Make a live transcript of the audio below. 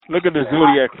Look at the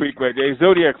Zodiac Freak right there. Hey,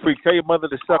 Zodiac Freak, tell your mother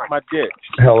to suck my dick.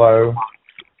 Hello.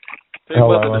 Tell your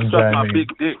mother I'm to suck my Jamie.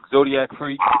 big dick, Zodiac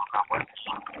Freak.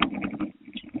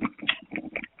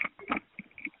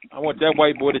 I want that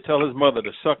white boy to tell his mother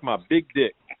to suck my big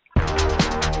dick.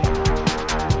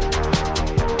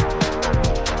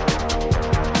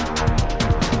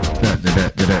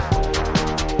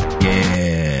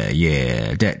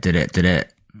 Yeah.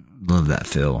 Love that,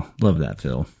 Phil.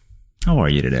 How are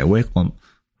you today? Welcome.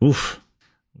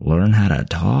 Learn how to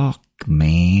talk,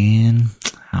 man.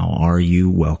 How are you?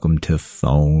 Welcome to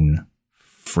Phone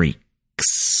Freaks.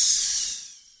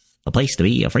 The place to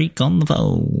be a freak on the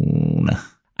phone.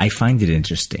 I find it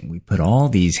interesting. We put all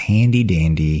these handy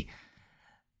dandy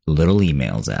little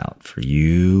emails out for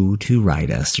you to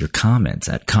write us your comments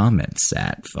at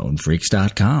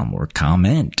phonefreaks.com or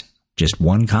comment. Just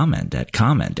one comment at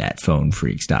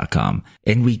phonefreaks.com.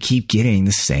 And we keep getting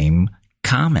the same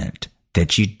comment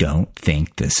that you don't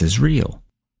think this is real.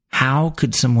 How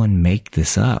could someone make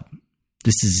this up?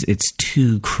 It's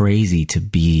too crazy to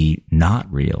be not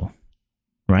real,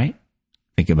 right?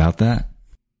 Think about that.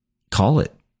 Call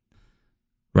it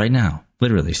right now.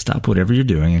 Literally stop whatever you're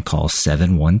doing and call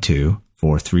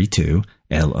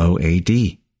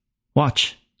 712-432-LOAD.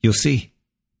 Watch. You'll see.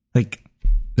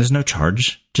 There's no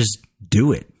charge. Just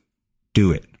do it.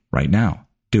 Do it right now.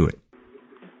 Do it.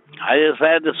 I just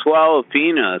had to swallow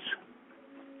peanuts.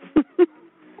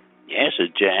 Yes, a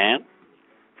jam.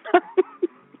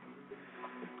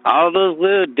 All those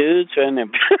little dudes and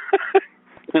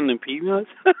the peanuts.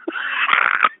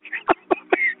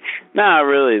 Not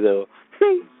really, though.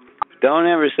 Don't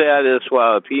ever say I just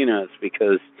swallow peanuts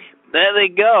because there they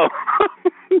go.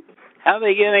 How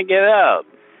they gonna get out?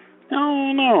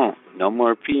 No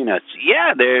more peanuts.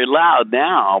 Yeah, they're loud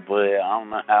now, but I don't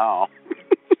know how.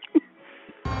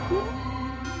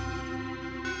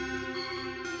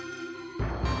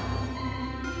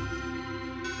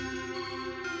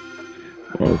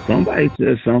 Well, somebody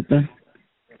said something.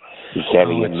 He said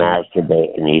he would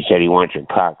masturbate, and he said he wants your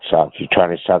cock sucked. He's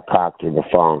trying to suck cock through the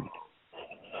phone.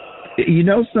 You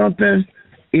know something?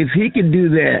 If he can do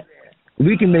that,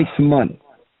 we can make some money.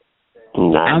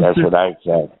 Nah, that's what I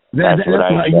said. That's what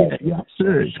I said. Yeah,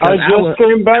 sure. I just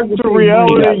came back to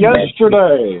reality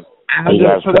yesterday. I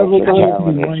just put everything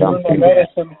in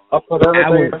medicine. I put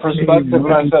everything in perspective,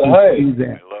 and I said, hey,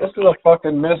 this is a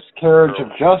fucking miscarriage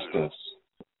of justice.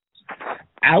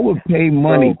 I would pay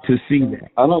money to see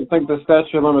that. I don't think the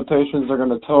statute of limitations are going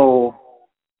to toll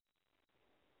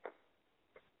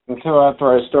until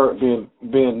after I start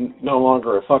being no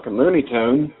longer a fucking Looney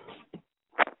Tune.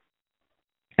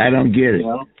 I don't get it. You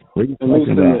know? What are you at least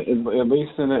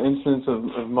talking in the instance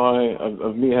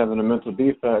of me having a mental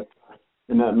defect,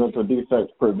 and that mental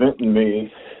defect preventing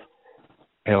me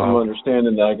from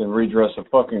understanding that I can redress a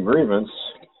fucking grievance.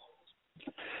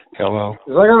 Hello.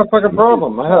 Because I got a fucking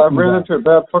problem. I ran into a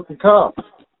bad fucking cop,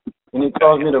 and he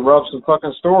caused me to rob some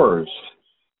fucking stores.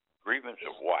 Grievance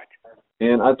of what?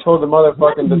 And I told the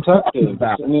motherfucking detective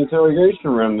in the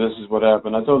interrogation room this is what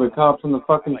happened. I told the cops on the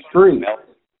fucking street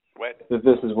that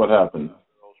this is what happened.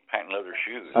 Patent leather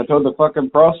shoes. I told the fucking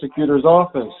prosecutor's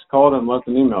office, called them, left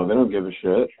an email. They don't give a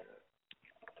shit.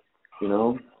 You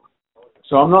know?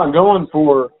 So I'm not going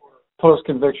for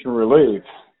post-conviction relief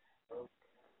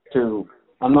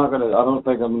I don't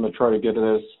think I'm going to try to get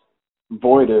this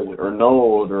voided or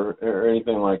nulled or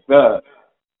anything like that.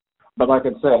 But I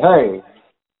could say, hey,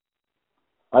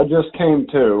 I just came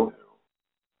to,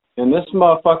 and this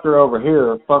motherfucker over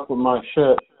here fuck with my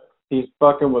shit. He's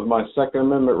fucking with my Second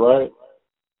Amendment right.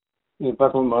 He's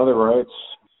fucking with my other rights.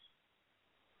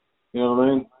 You know what I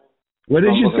mean? What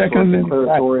is your Second Amendment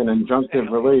right? Declaratory and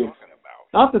injunctive relief.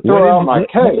 Not to throw out my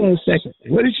case.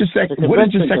 What is your Second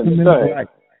Amendment right?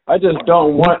 I just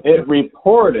don't want it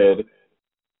reported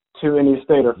to any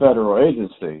state or federal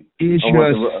agency. Is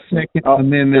your Second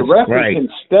Amendment right? The record right? can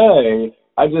stay.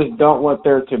 I just don't want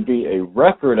there to be a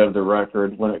record of the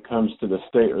record when it comes to the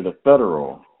state or the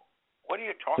federal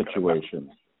situation.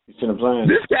 You see what I'm saying?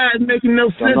 This guy is making no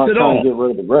sense at all. I'm not trying to all. get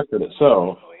rid of the record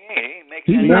itself.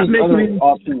 He's not making other any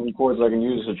option records I can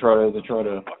use to try to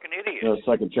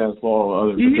second chance law,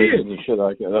 other petitions and shit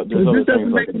like that. There's other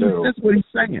things I can do. That's what he's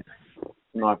saying.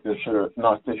 Knock this shit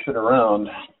around.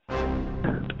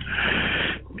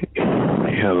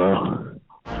 Hello.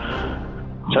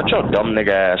 Shut your dumb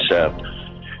nigga ass up.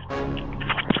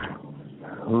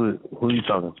 Who are you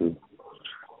talking to?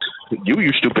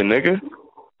 You stupid nigga.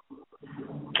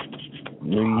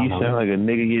 Nigga, you sound like a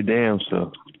nigga your damn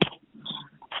self.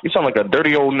 You sound like a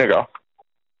dirty old nigga.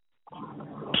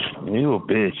 You a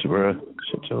bitch, bro.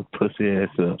 Shut your pussy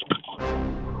ass up.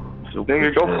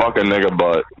 Nigga, go fuck a nigga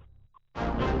butt.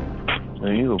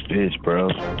 Man, you a bitch, bro.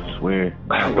 I swear.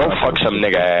 Go fuck some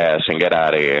nigga ass and get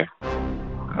out of here.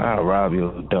 I'll rob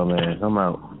you, dumbass. I'm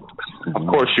out. Of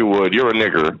course you would. You're a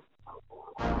nigger.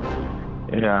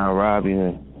 Yeah, I'll rob you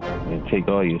and take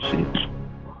all your shit.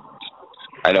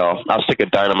 I know. I'll stick a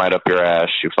dynamite up your ass,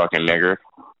 you fucking nigger.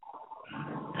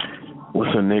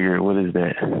 What's a nigger? What is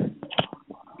that?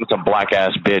 It's a black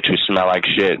ass bitch who smell like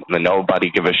shit, and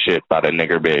nobody give a shit about a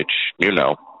nigger bitch. You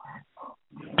know.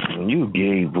 You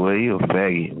gay, boy. You a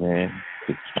faggot, man.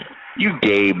 You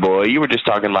gay, boy. You were just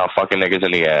talking about fucking niggas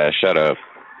in the ass. Shut up.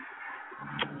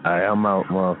 Alright, I'm out,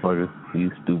 motherfucker.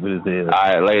 You stupid as hell.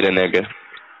 Alright, later, nigga.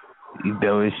 You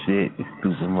dumb as shit, you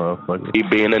stupid motherfucker. You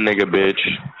being a nigga, bitch.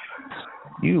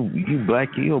 You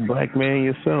a black man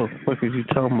yourself. What is you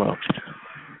talking about?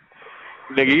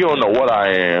 Nigga, you don't know what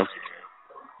I am.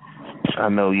 I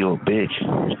know you're a bitch.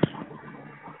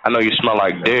 I know you smell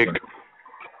like dick.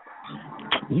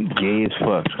 You gay as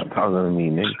fuck. Stop talking to me,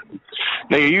 nigga.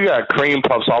 Nigga, you got cream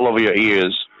puffs all over your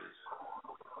ears.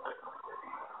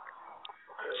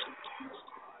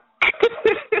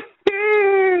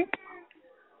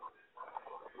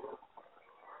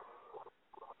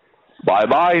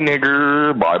 Bye-bye,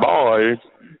 nigger. Bye-bye.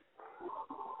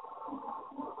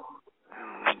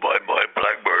 Bye-bye,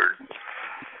 Blackbird.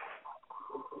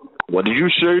 What did you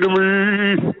say to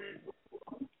me?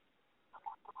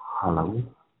 Hello?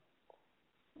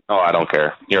 Oh, I don't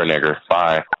care. You're a nigger.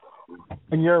 Bye.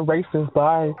 And you're a racist.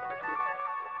 Bye.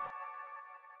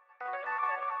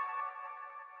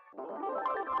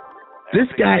 This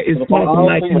guy is If talking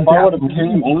like he's if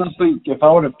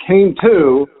I would have came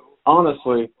to,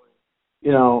 honestly,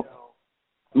 you know,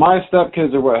 my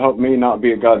stepkids are what helped me not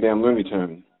be a goddamn Looney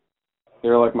Tune. They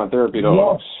were like my therapy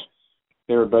dogs.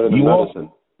 They were better than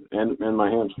medicine and my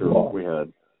hamster we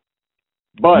had.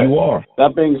 But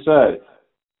that being said,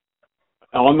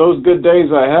 on those good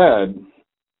days I had,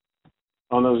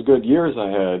 on those good years I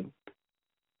had,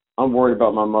 I'm worried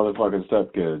about my motherfucking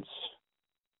stepkids.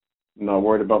 I'm not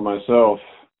worried about myself.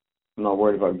 I'm not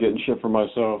worried about getting shit for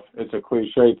myself. It's a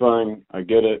cliche thing. I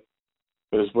get it.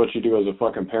 But it's what you do as a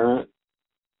fucking parent.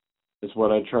 It's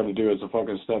what I try to do as a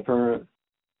fucking step parent.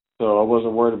 So I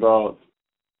wasn't worried about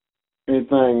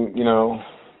anything, you know,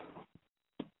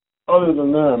 other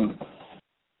than them.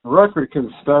 The record can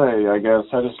stay, I guess.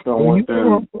 I just don't want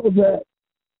them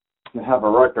to have a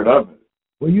record of it.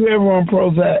 Were you ever on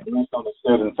Prozac? At least on the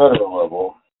state and federal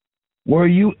level. Were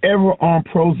you ever on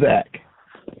Prozac?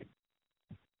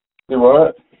 You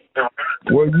what?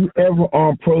 Were you ever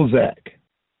on Prozac?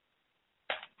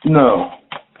 No.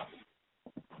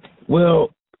 Well,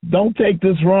 don't take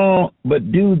this wrong,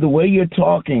 but dude, the way you're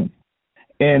talking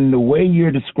and the way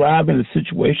you're describing the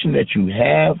situation that you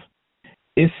have,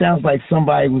 it sounds like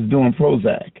somebody was doing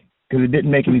Prozac because it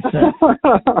didn't make any sense.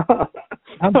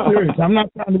 I'm serious. I'm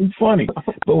not trying to be funny, but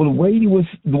the way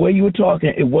you were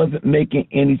talking, it wasn't making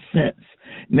any sense.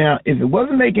 Now, if it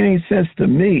wasn't making any sense to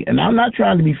me, and I'm not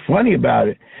trying to be funny about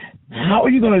it, how are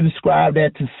you going to describe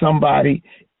that to somebody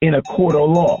in a court of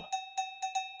law?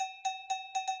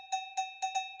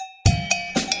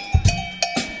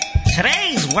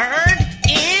 Today's word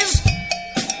is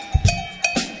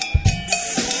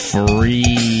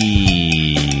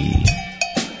free.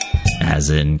 As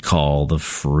in, call the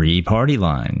free party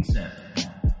line. 7,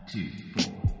 2,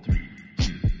 4, 3,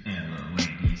 2, LOAD.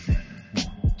 7,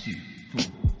 1, 2, 4,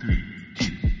 3,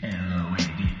 2, LOAD.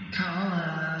 Call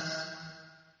us.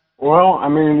 Well, I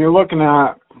mean, you're looking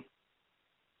at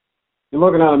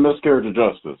a miscarriage of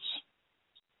justice.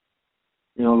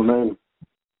 You know what I mean?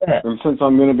 Yeah. And since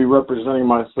I'm going to be representing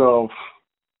myself,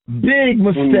 big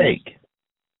mistake.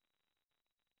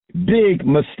 Big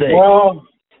mistake.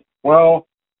 Well,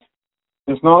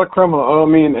 it's not a criminal. I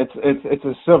mean, it's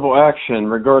a civil action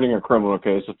regarding a criminal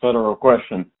case, a federal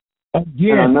question.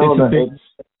 Yeah,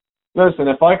 listen,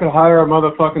 if I could hire a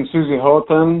motherfucking Susie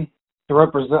Holton to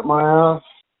represent my ass,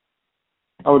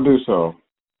 I would do so.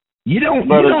 But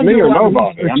it's me or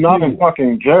nobody. I'm not in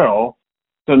fucking jail,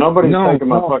 so nobody's taking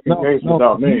my fucking case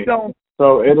without me.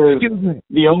 So it is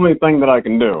the only thing that I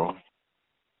can do.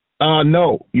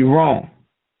 No, you're wrong.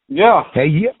 Yeah. Have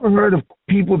you ever heard of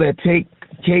people that take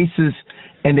cases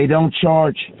and they don't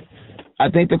charge? I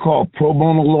think they're called pro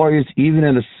bono lawyers, even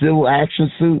in a civil action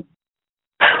suit.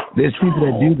 There's people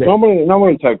that do that.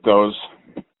 Nobody take those.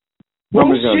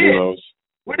 Nobody's gonna do those.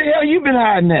 Where the hell you been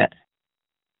hiding at?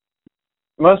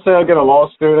 Let's say I get a law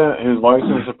student who's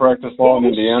licensed to practice law in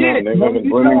Indiana, and they live in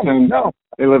Bloomington.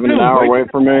 They live an hour away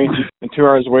from me and 2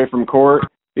 hours away from court.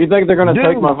 You think they're gonna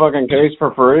take my fucking case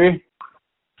for free?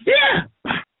 Yeah.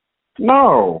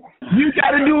 No. You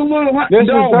got to do a little. This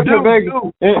is such a big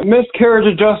miscarriage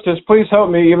of justice. Please help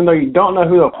me, even though you don't know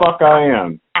who the fuck I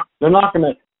am. They're not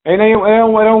gonna. It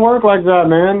don't work like that,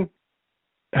 man.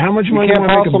 How much money? You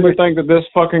can't possibly think that this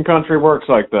fucking country works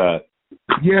like that.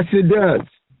 Yes, it does.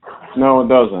 No, it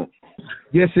doesn't.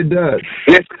 Yes, it does.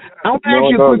 I want to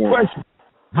ask you a quick question.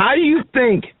 How do you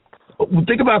think?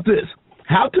 About this.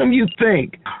 How come you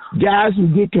think guys who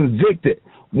get convicted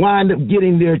wind up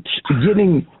getting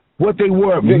what they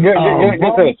were? Get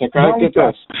this, okay? Get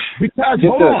this. Because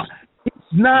hold on,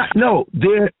 it's not. No,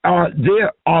 there are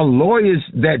lawyers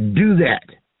that do that.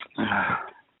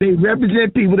 They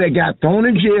represent people that got thrown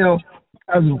in jail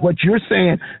because of what you're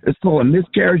saying. It's called a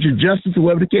miscarriage of justice, or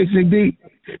whatever the case may be.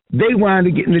 They wind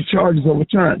up getting the charges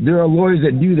overturned. There are lawyers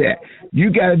that do that. You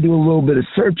got to do a little bit of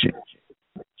searching.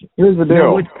 Here's the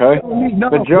deal, okay?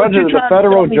 The judge is the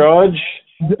federal judge.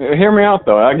 Hear me out,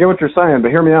 though. I get what you're saying, but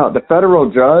hear me out. The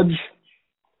federal judge,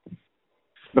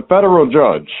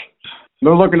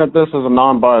 they're looking at this as a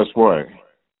non-biased way.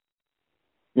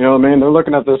 You know what I mean? They're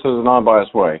looking at this as a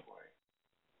non-biased way.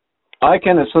 I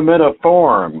can submit a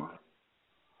form.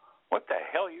 What the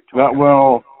hell are you talking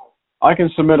about? I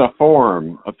can submit a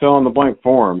form, a fill-in-the-blank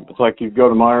form. It's like you go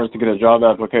to Myers to get a job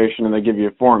application and they give you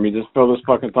a form. You just fill this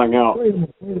fucking thing out.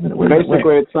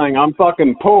 Basically, it's saying, I'm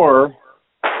fucking poor,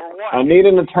 I need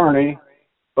an attorney,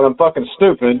 but I'm fucking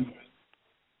stupid,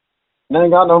 and I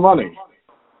ain't got no money.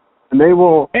 And they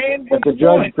will, if the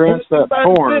judge grants that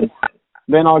form,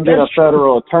 then I'll get a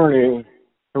federal attorney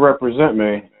to represent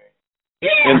me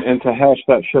and to hash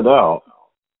that shit out.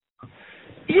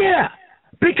 Yeah.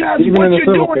 Because even what you're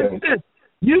doing case. is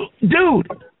this. Dude,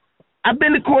 I've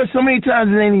been to court so many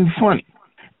times it ain't even funny.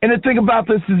 And the thing about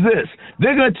this is this.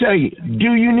 They're going to tell you,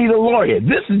 do you need a lawyer?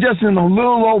 This is just in a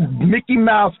little old Mickey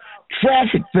Mouse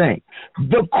traffic thing.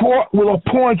 The court will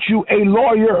appoint you a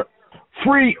lawyer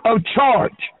free of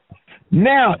charge.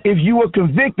 Now, if you were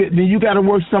convicted, then you got to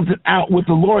work something out with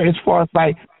the lawyer as far as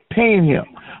like paying him.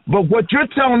 But what you're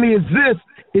telling me is this,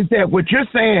 is that what you're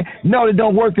saying, no, it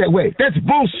don't work that way. That's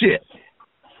bullshit.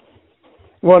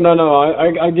 Well, no,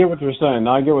 I get what you're saying.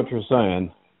 I get what you're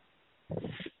saying.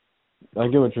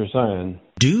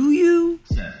 Do you?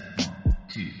 7, 1,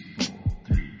 2, 4,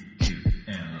 3, 2,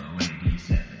 LOAD.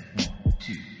 7, 1,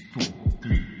 2, 4,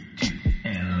 3, 2,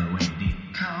 LOAD.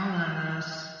 Call us.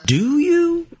 Do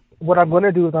you? What I'm going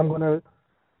to do is I'm going to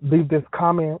leave this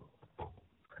comment.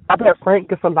 I bet Frank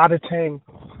gets a lot of change.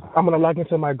 I'm going to log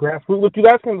into my grassroots. If you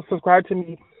guys can subscribe to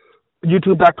me,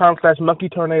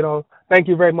 youtube.com/monkeytornado. Thank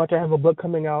you very much. I have a book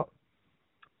coming out.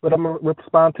 But I'm going to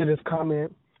respond to this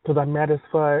comment because I'm mad as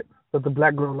fuck that the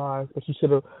black girl lies. But she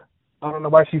should have, I don't know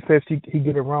why she said he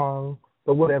get it wrong,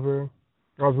 but whatever.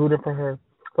 I was rooting for her.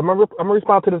 So I'm going to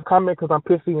respond to this comment because I'm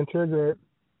pissy and triggered.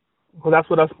 Because that's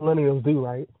what us millennials do,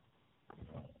 right?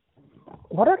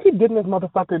 Why do I keep getting this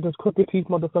crooked teeth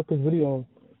motherfucker's videos?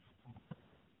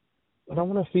 I don't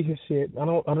want to see his shit. I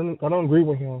don't agree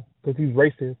with him because he's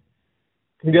racist.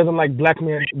 He doesn't like black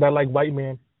men that like white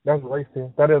men. That's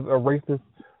racist. That is a racist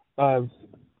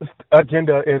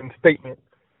agenda and statement.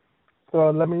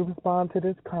 So let me respond to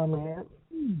this comment.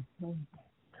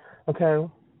 Okay.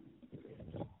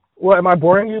 Well, am I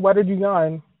boring you? Why did you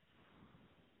yawn?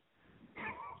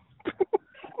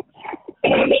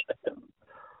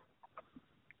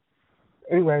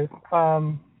 Anyways.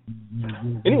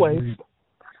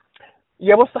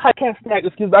 Yeah, what's the high cat snack?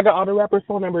 Excuse me, I got all the rappers'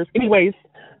 phone numbers. Anyways,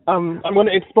 I'm going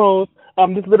to expose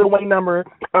this little Wayne number,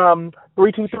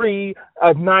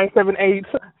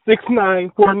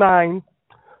 323-978-6949.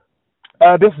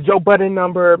 This is Joe Budden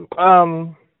number,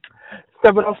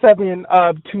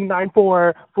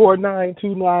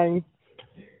 707-294-4929.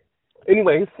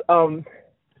 Anyways,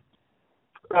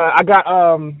 I got,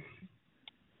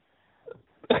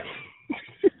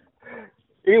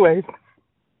 anyways.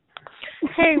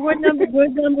 Hey, what number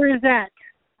is that?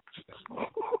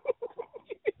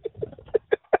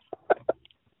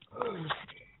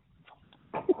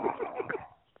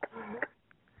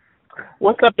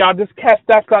 What's up, y'all? This is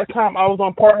CatStats.com. I was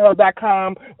on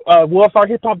Pornhub.com,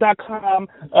 WorldStarHipHop.com,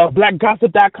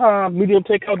 BlackGossip.com,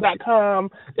 MediumTakeout.com,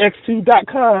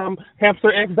 X2.com,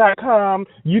 HamsterX.com,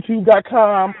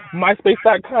 YouTube.com,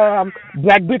 MySpace.com,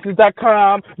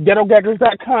 BlackBitches.com,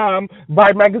 GhettoGaggers.com,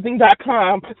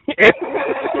 VibeMagazine.com,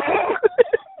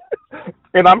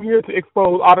 and I'm here to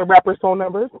expose all the rappers' phone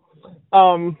numbers.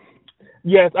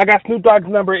 Yes, I got Snoop Dogg's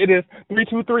number. It is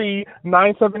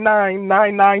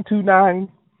 323-979-9929.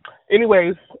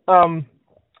 Anyways, I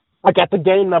got the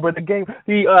game number. The game,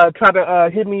 he tried to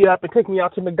hit me up and take me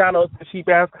out to McDonald's. The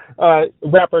cheap-ass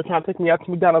rapper trying to take me out to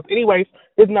McDonald's. Anyways,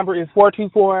 his number is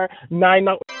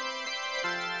 424-99...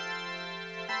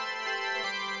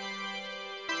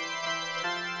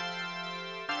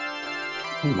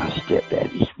 My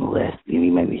stepdad used to molest me. He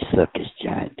made me suck his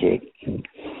giant dick.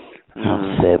 I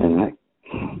was 7.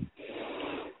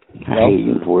 I hate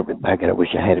him for it, but by God, I wish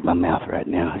I had it in my mouth right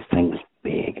now. His thing was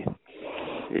big.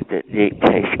 Did that dick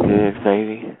taste good,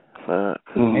 baby? Fuck.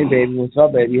 Hey, baby, what's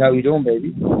up, baby? How you doing,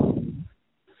 baby?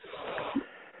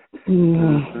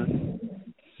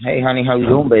 Hey, honey, how you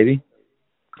doing, baby?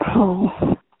 Oh.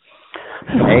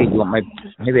 Hey,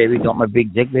 baby, you want my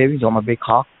big dick, baby? You want my big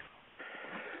cock?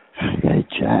 I got a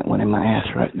giant one in my ass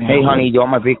right now. Hey, honey, you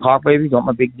want my big cock, baby? You want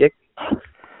my big dick?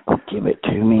 Give it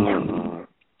to me.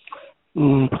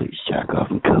 Please jack off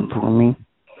and come for me.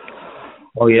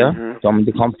 Oh, yeah? You want me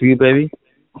to come for you, baby?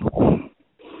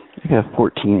 I got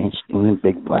 14-inch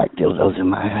big black dildos in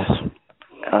my ass.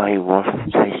 Oh, he wants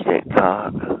to taste that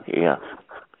cock. Yeah.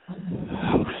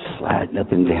 I'm sliding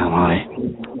up and down on it.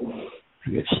 I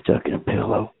get stuck in a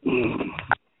pillow.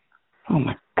 Oh,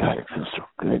 my God, it feels so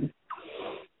good.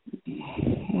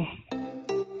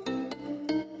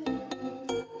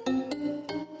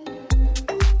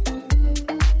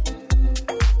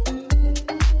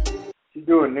 You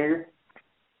doing, nigga?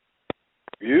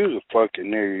 You's a fucking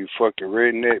nigga, you fucking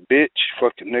redneck bitch,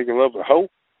 fucking nigga loving hoe.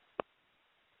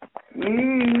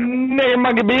 Nigga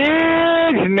monkey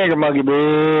bitch, nigga monkey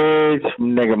bitch,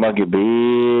 nigga monkey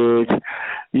bitch.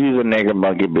 You's a nigga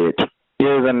monkey bitch.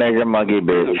 You's a nigga monkey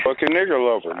bitch. You a fucking nigga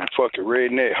lover, you fucking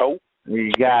redneck hoe.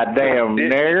 You goddamn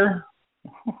nigger.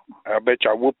 I bet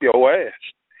y'all whoop your ass.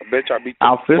 I bet y'all beat the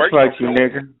I'll fist fight you,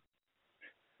 nigga.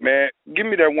 Man, give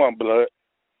me that one, blood.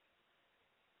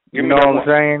 You know what I'm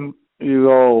saying?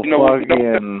 You old fucking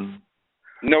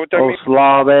know what that old mean?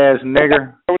 slob ass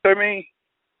nigger. Know what that mean?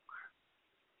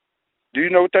 Do you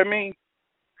know what that mean?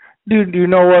 Do you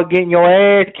know what getting your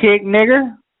ass kicked,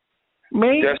 nigger?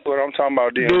 Me? That's what I'm talking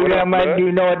about. Then. Do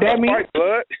you know what that means? Fight,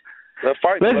 blood. Let's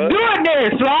fight, Let's blood. do it,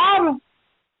 nigga, slob.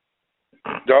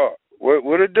 Dog,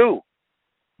 what it do?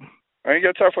 I ain't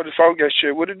got time for this phone gas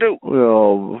shit. What it do?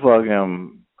 Little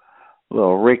fucking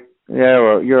little Rick.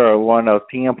 Yeah, you're one of those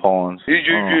tampons. I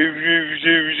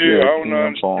don't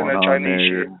understand that Chinese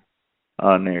shit.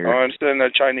 Oh, nigger. I don't understand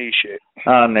that Chinese shit.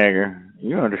 Oh, nigger.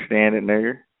 You understand it,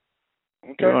 nigger.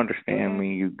 Okay. You understand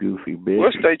me, you goofy bitch.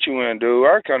 What state you in, dude?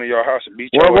 I come to your house and beat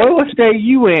you. What state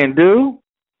you in, dude?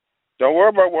 Don't worry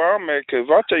about where I'm at, because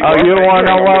I'll tell you. Oh, you don't want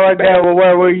to know where like that?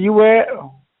 Where you at?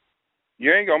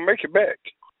 You ain't gonna make it back.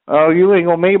 Oh, you ain't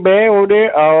gonna make it back over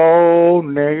there? Oh,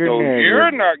 nigger, No, nigger.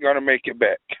 you're not gonna make it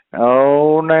back.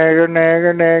 Oh, nigger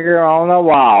on the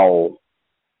wall.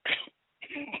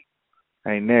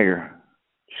 Hey, nigger.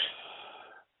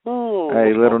 Ooh.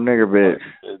 Hey, little nigger bitch.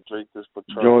 Drink this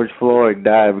Patron. George Floyd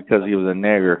died because he was a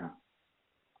nigger.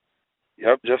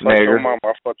 Yep, just like your Nigger. mama.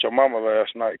 I fucked your mama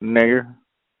last night. Nigger.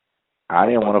 I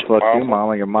didn't want to fuck your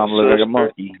mama. Your mama looked like a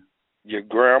monkey. Your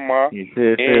grandma. Your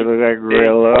sister looked like a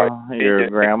gorilla. Your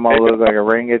grandma looked like a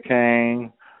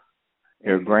orangutan.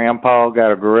 Your grandpa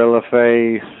got a gorilla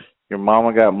face. Your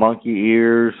mama got monkey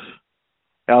ears.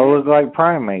 Y'all look like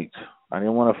primates. I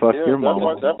didn't want to fuck your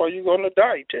mama. That's why you're gonna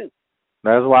die too.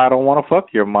 That's why I don't want to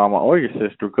fuck your mama or your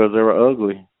sister, because they were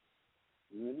ugly.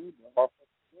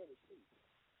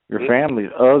 Your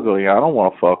family's ugly. I don't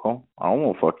want to fuck them. I don't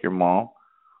want to fuck your mom.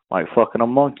 Like fucking a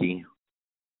monkey.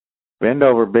 Bend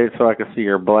over, bitch, so I can see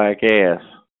your black ass.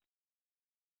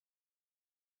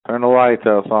 Turn the lights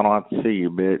out so I don't have to see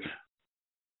you, bitch.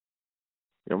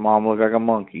 Your mom looks like a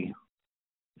monkey.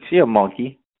 She a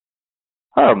monkey.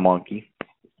 Her a monkey.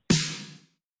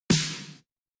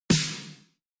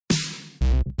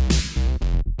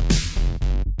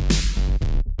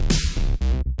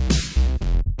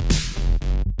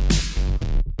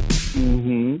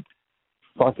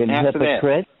 Fucking After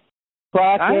hypocrite.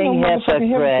 I ain't no Fucking motherfucking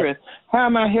hypocrite. hypocrite. How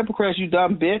am I a hypocrite, you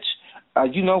dumb bitch?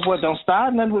 You know what? Don't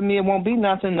start nothing with me. It won't be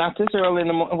nothing. Not this early in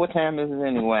the morning. What time is it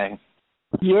anyway?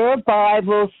 Your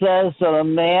Bible says that a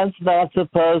man's not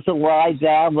supposed to lie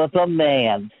down with a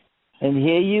man. And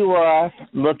here you are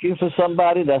looking for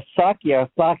somebody to suck your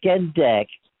fucking dick.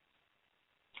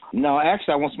 No,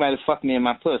 actually, I want somebody to fuck me in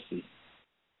my pussy.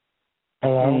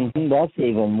 That's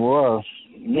even worse.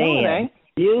 No, it Man, ain't.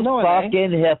 you No, it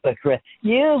fucking hypocrite.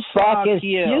 You fucking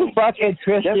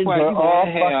Christians why are you all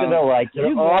going to fucking hell. alike. They're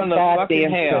You all going to goddamn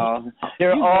fucking hell. Christians.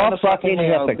 They're You all going to fucking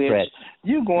hell, hypocrites. Bitch.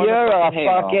 You going You're to a fucking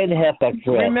hell. fucking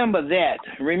hypocrite. Remember that.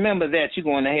 Remember that. You're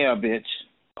going to hell, bitch.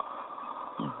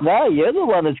 No, you're the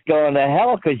one that's going to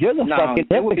hell because you're the fucking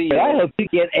it would be hypocrite. I hope you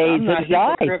get AIDS I'm not and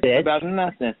die, hypocrite bitch. about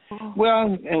nothing.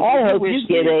 Well, I hope you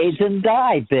get AIDS and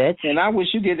die, bitch. And I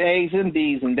wish you get A's and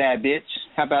B's and die, bitch.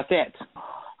 How about that?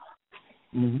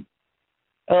 Mm-hmm.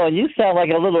 Oh, you sound like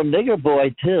a little nigger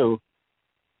boy, too.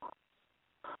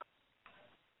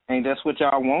 Ain't that what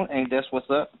y'all want? Ain't that what's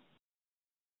up?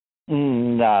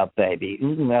 Nah, baby.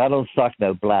 I don't suck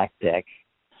no black dick.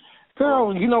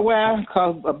 Girl, you know why?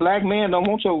 Because a black man don't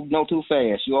want you no too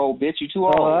fast. You old bitch. You too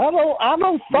old. I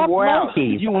don't fuck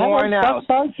monkeys. You worn out. I don't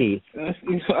fuck monkeys.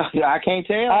 I can't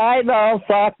tell. I don't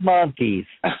fuck monkeys.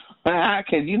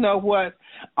 Because you know what?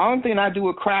 Only thing I do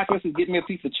with crackers is get me a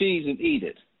piece of cheese and eat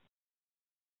it.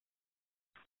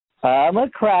 I'm a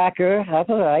cracker. That's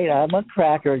all right. I'm a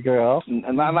cracker girl.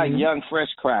 And I like young, fresh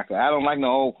cracker. I don't like no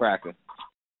old cracker.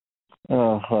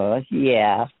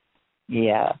 Yeah.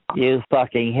 Yeah. You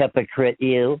fucking hypocrite,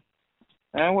 you.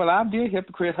 Well, I'll be a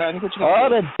hypocrite, honey. What you gonna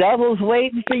do? The devil's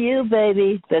waiting for you,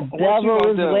 baby. The devil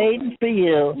is waiting for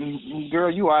you. Girl,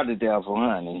 you are the devil,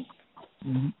 honey.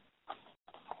 Mm-hmm.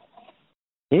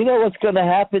 You know what's going to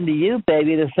happen to you,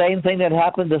 baby? The same thing that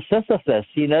happened to Sisyphus.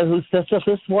 You know who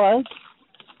Sisyphus was?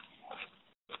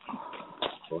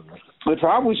 But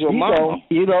probably was your mama.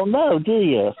 You don't know, do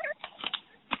you?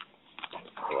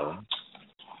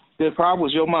 It probably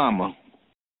was your mama.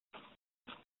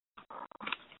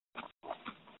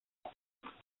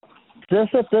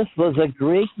 Sisyphus was a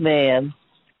Greek man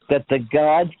that the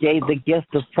gods gave the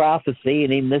gift of prophecy,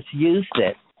 and he misused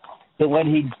it. So when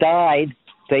he died,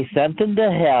 they sent him to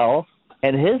hell,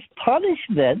 and his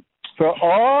punishment for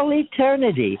all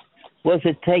eternity was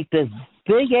to take this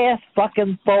big-ass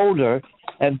fucking boulder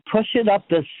and push it up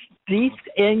this steep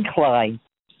incline.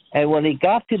 And when he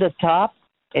got to the top,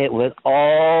 it would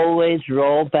always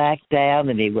roll back down,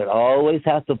 and he would always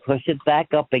have to push it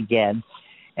back up again.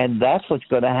 And that's what's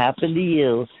going to happen to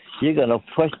you. You're going to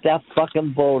push that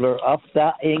fucking boulder up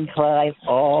that incline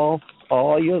all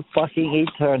your fucking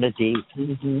eternity.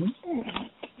 Mm-hmm.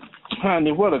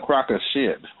 Honey, what a crock of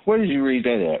shit. Where did you read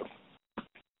that at?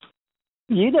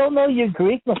 You don't know your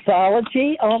Greek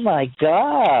mythology? Oh, my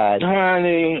God.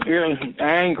 Honey,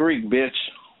 I ain't Greek, bitch.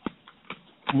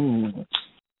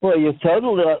 Well, you're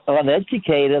totally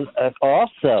uneducated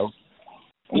also.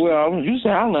 Well, you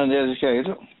sound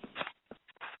uneducated.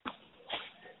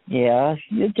 Yeah,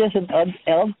 you're just an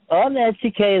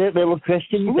uneducated little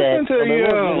Christian bitch.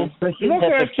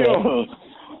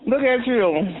 Look at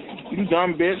you. You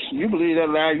dumb bitch. You believe that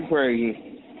lie, you crazy.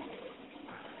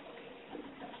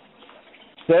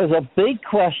 There's a big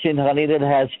question, honey, that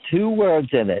has two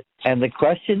words in it. And the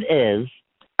question is,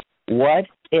 what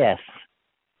if?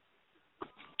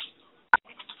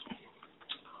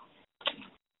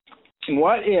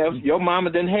 What if your mama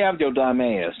didn't have your dumb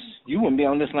ass? You wouldn't be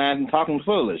on this line and talking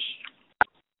foolish.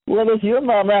 Well, if your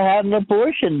mama had an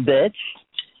abortion, bitch.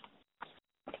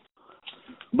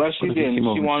 But she didn't.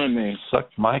 She wanted me.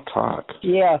 Suck my cock.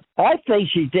 Yeah, I think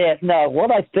she did. No, what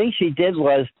I think she did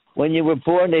was when you were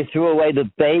born, they threw away the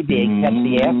baby and kept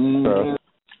the after.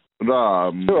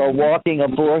 Through a walking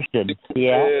abortion.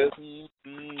 Yeah.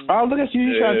 Oh, look at you.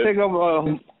 You trying to take over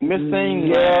Miss Thing.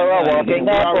 You're a walking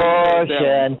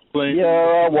abortion.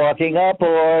 You're a walking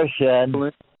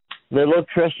abortion. Little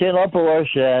Christian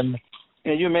abortion.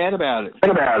 And you're mad about it.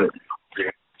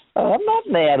 Oh, I'm not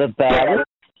mad about it.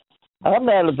 I'm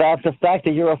mad about the fact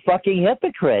that you're a fucking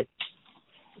hypocrite.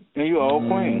 And you're old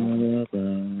queen.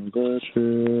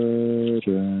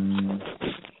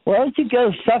 Why don't you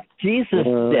go suck Jesus'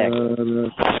 dick?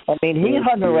 I mean, he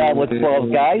hung around with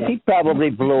 12 guys. He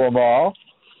probably blew them all.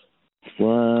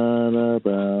 What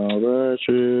about the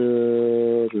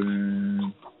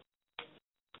children?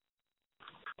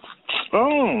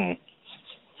 Oh.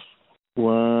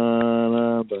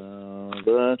 What about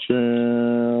the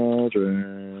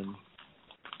children?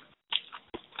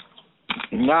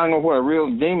 Now I know what a real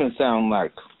demon sound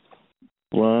like.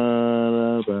 What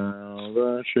about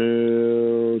the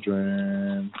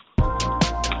children?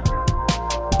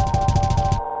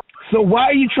 So why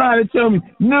are you trying to tell me,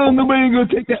 no, nobody ain't going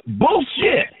to take that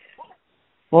bullshit?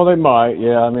 Well, they might,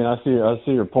 yeah. I mean, I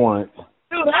see your point.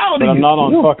 Dude, how old but are I'm you? not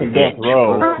on fucking death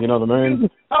row. You know what I mean?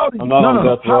 I'm not on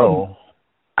death row.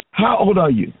 How old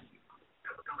are you?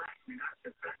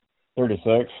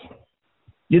 36.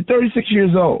 You're 36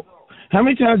 years old. How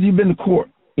many times have you been to court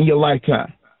in your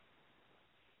lifetime?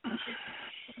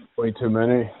 Way too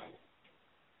many.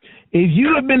 If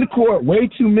you have been to court way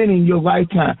too many in your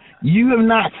lifetime, you have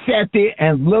not sat there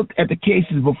and looked at the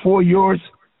cases before yours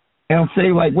and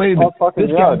say, like, wait a minute. Fucking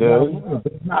yeah, dude.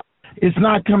 It's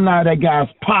not coming out of that guy's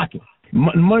pocket.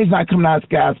 Money's not coming out of this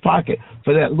guy's pocket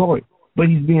for that lawyer, but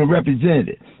he's being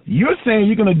represented. You're saying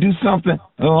you're going to do something,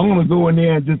 I'm going to go in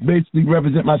there and just basically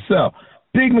represent myself.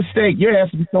 Big mistake. Your ass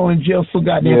will be thrown in jail so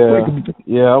goddamn quick.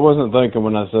 Yeah, I wasn't thinking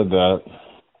when I said that.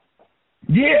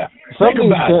 Yeah.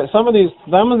 Some of these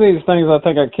things I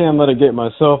think I can litigate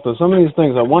myself, but some of these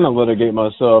things I want to litigate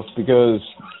myself because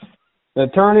The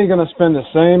attorney gonna spend the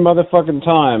same motherfucking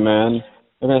time, man.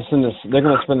 They're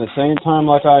gonna spend the same time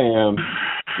like I am,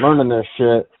 learning this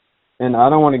shit, and I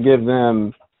don't want to give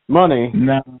them money.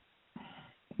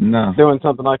 No. Doing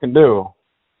something I can do.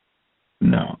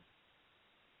 No.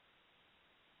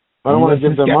 I don't want to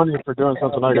give them money for doing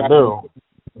something I can do.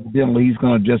 Evidently, he's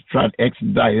gonna just try to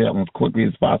expedite that one as quickly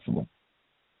as possible.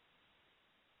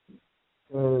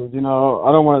 You know,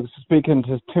 I don't want to speak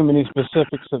into too many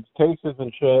specifics of cases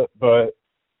and shit, but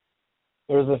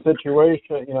there's a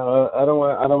situation. You know, I don't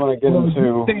want to get into.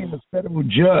 You're saying a federal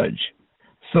judge,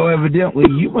 so evidently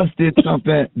you must did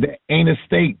something that ain't a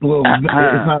state. Well, it's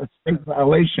not a state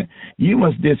violation. You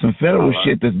must did some federal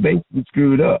shit that's basically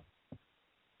screwed up.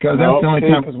 Because that's the only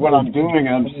time. Because what I'm doing,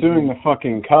 I'm suing the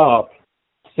fucking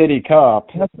city cop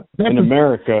in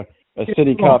America. A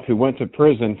city cop who went to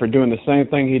prison for doing the same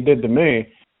thing he did to me.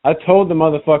 I told the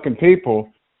motherfucking people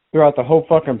throughout the whole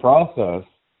fucking process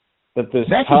that this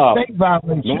cop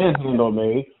manhandled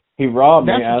me. He robbed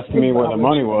me, asking me where the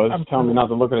money was, telling me not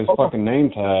to look at his fucking name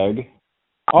tag.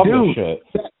 All this shit.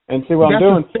 And see what I'm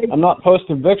doing? I'm not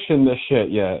post-conviction this shit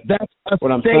yet.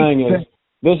 What I'm saying is,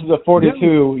 this is a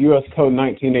 42 U.S. Code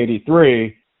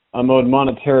 1983. I'm owed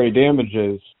monetary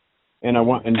damages. And I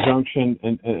want injunction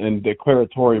and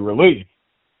declaratory relief.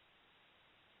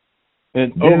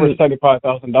 And it's over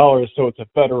 $75,000, so it's a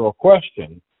federal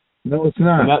question. No, it's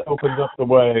not. And that opens up the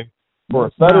way for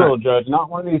a federal judge,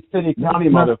 not one of these city county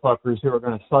motherfuckers who are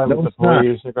going to silence the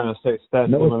police. They're going to say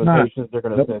statute of limitations. They're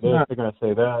going to say this. They're going to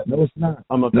say that. No, it's not.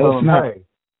 I'm going to tell them, hey,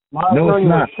 my attorney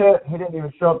was shit. He didn't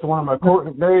even show up to one of my court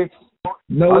dates.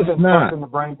 No, it's not.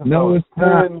 No, it's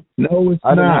not. No, it's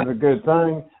not. I didn't have a good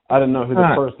thing. I didn't know who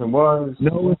the person was.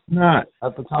 No, it's not.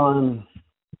 At the time.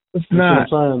 It's not.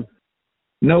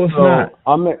 No, it's not.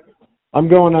 I'm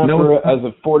going after it as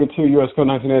a 42 U.S. Code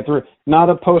 1983, not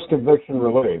a post-conviction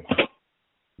relief.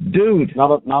 Dude.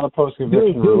 Not a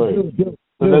post-conviction relief. So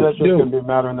then it's just going to be a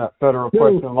matter in that federal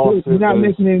question lawsuit. You're not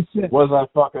making any sense. Was I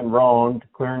fucking wronged,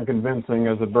 clear and convincing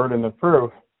as a burden of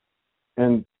proof?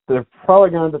 And they're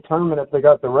probably going to determine if they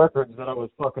got the records that I was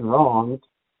fucking wronged.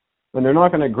 And they're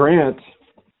not going to grant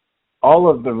all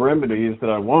of the remedies that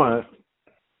I want.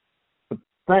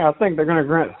 I think they're going to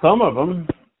grant some of them.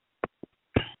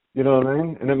 You know what I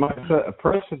mean? And it might set a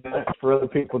precedent for other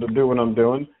people to do what I'm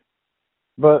doing.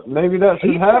 But maybe that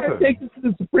should happen. Are you trying to take this to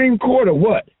the Supreme Court or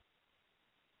what?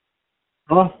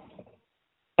 Huh?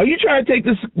 Are you trying to take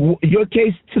your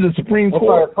case to the Supreme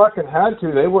Court? If I fucking had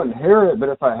to, they wouldn't hear it. But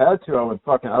if I had to,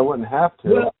 I wouldn't have to.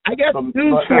 Well, I guess 80%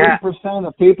 of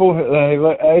the people,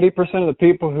 80% of the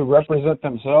people who represent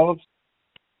themselves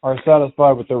are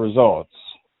satisfied with the results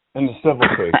in the civil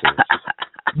cases.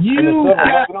 You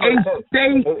got a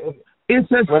state.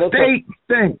 It's a state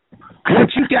thing. What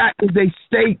you got is a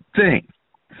state thing.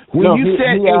 When you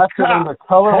said a cop, the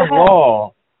color of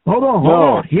law. Hold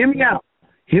on. Hear me out.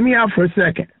 Hear me out for a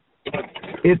second.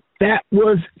 If that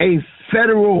was a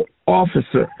federal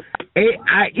officer,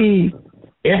 AIE,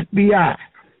 FBI,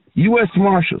 U.S.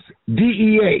 Marshals,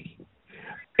 DEA,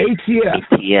 ATF,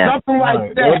 something like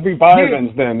that. That would be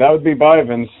Bivens then. That would be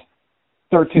Bivens.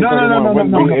 1331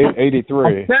 wouldn't be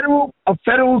 83. A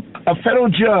federal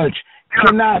judge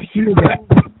cannot hear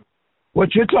that.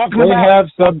 What you're talking about? They have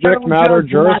subject matter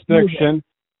jurisdiction.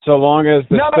 So long as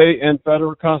the state and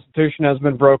federal constitution has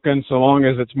been broken, so long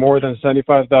as it's more than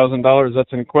 $75,000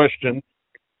 that's in question,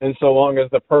 and so long as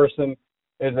the person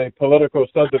is a political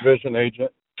subdivision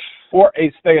agent or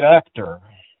a state actor.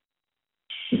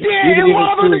 Yeah, you can even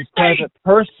sue a private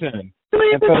person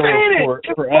in federal court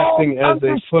for acting as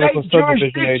a political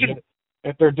subdivision agent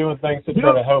if they're doing things to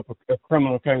try to help a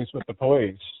criminal case with the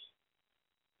police.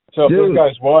 So if this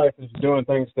guy's wife is doing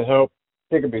things to help,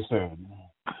 he could be sued.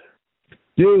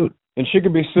 Dude. And she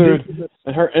could be sued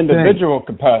in her individual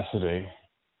capacity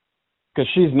because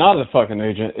she's not a fucking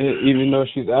agent, even though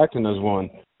she's acting as one.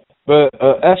 But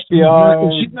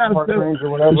FBI, she's not or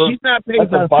whatever, she's not paid by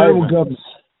the federal government.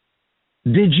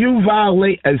 Did you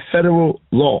violate a federal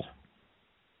law?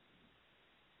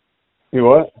 You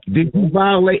what? Did you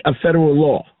violate a federal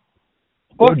law?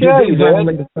 Fuck yeah, he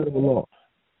violate a federal law?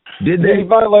 Did they? He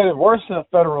violated worse than a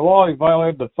federal law. He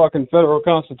violated the fucking federal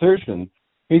constitution.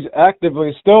 He's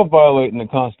actively still violating the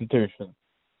Constitution.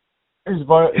 His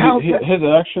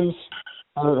actions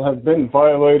have been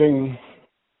violating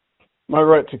my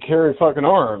right to carry fucking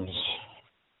arms.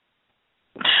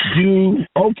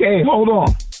 Okay, hold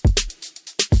on.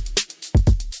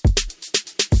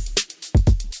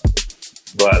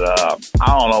 But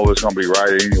I don't know if it's going to be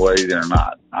right anyways or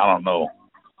not. I don't know.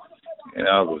 You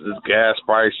know, this gas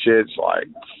price shit's like,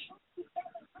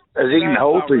 it's eating a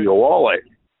hole through your wallet.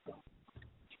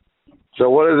 So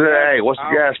what is it? Hey, what's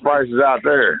the gas prices out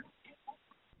there?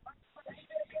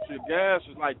 The gas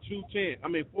is like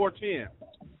 410.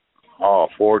 Oh,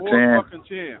 410. Fucking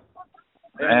 10.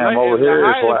 Damn, over here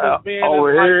it's like,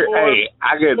 hey,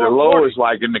 I get the lowest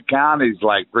like in the counties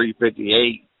like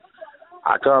 358.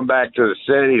 I come back to the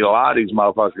city, a lot of these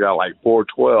motherfuckers got like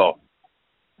 412.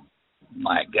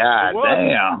 My God,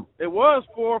 damn. It was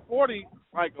 440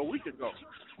 like a week ago.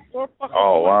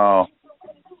 Oh wow.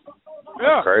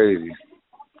 Yeah. Crazy.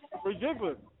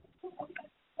 Ridiculous.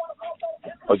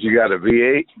 But you got a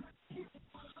V8?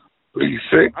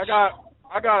 V6? I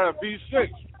got a V6.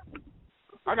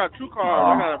 I got two cars.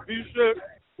 I got a V6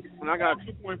 and I got a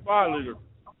 2.5 liter.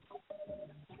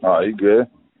 Oh, you good?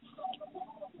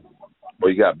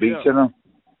 Well, you got beats in them?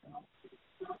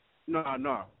 No.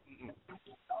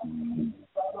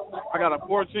 I got a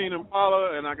 14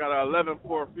 Impala and I got a 11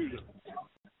 Ford Fusion.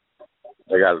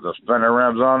 They got the spinner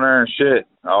rims on there and shit,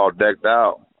 all decked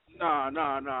out. No. I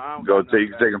don't Go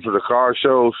take them to the car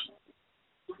shows.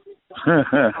 You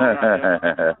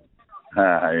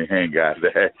ain't got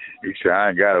that. You sure I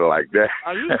ain't got it like that.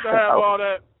 I used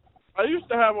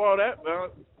to have all that, man.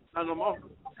 Not no more.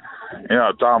 You know,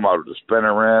 I'm talking about the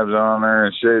spinner rims on there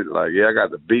and shit. Like, yeah, I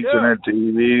got the beats in there,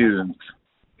 TVs, and.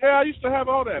 Yeah, I used to have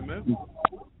all that, man.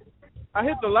 I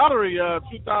hit the lottery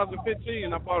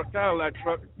 2015. I bought a Cadillac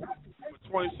truck with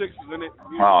 26s in it.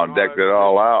 Oh, decked it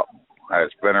all out. I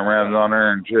had spinner rims on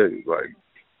there and shit. Like.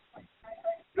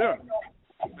 Yeah,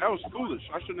 that was foolish.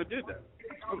 I shouldn't have did that.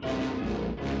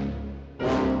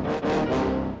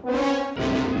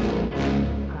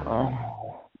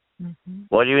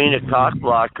 What do you mean a cock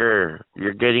blocker?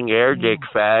 You're getting air dick,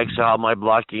 fag, so how am I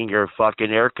blocking your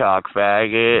fucking air cock,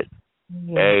 faggot?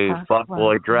 Hey,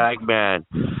 fuckboy dragman.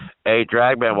 Hey,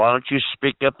 dragman, why don't you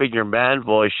speak up in your man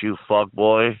voice, you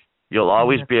fuckboy? You'll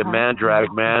always be a man,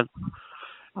 dragman.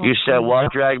 You said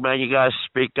what, dragman? You gotta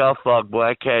speak up,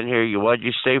 fuckboy. I can't hear you. What'd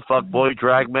you say, fuckboy,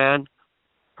 dragman?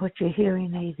 Put your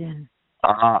hearing aid in.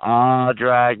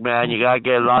 Dragman. You gotta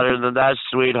get louder than that,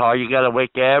 sweetheart. You gotta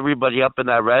wake everybody up in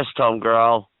that rest home,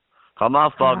 girl. Come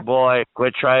on, fuckboy.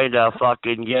 Quit trying to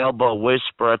fucking yell but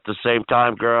whisper at the same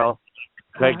time, girl.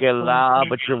 Quit getting loud,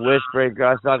 but you're whispering,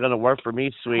 girl. It's not gonna work for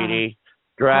me, sweetie.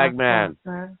 Dragman.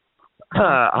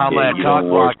 How am I a cock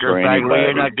blocker, faggot? Well,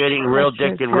 you're not getting real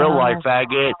dick in real life,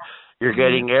 faggot. You're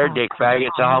getting air dick,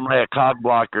 faggot. So how am I a cock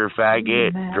blocker,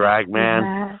 faggot?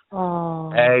 Dragman.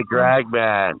 Hey,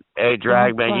 dragman. Hey,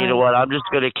 dragman. You know what? I'm just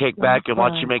going to kick back and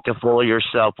watch you make a fool of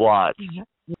yourself. Watch.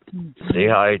 See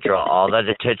how I draw all that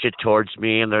attention towards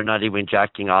me and they're not even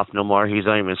jacking off no more? He's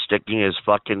not even sticking his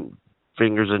fucking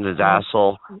fingers in his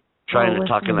asshole. Trying to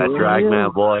talk in that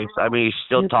dragman voice. I mean, he's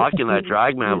still talking that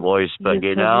dragman voice, but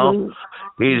you know,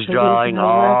 he's drawing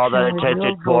all that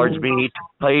attention towards me.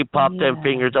 He popped them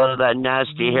fingers out of that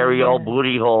nasty, hairy old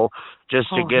booty hole just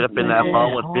to get up in that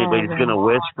phone with me, but he's going to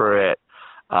whisper it.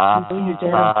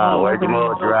 Where'd you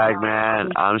go,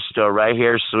 dragman? I'm still right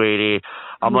here, sweetie.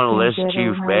 I'm going to listen to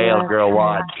you fail, girl,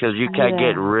 watch, because you can't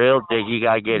get real dick, you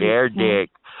got to get air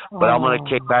dick. But I'm going to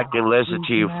kick back and listen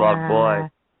to you, fuck boy.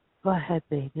 Go ahead,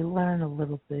 baby. Learn a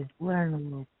little bit.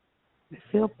 You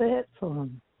feel bad for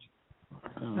him.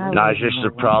 No, it's just the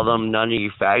problem. None of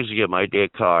you fags get my dick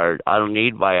hard. I don't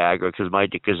need Viagra because my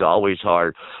dick is always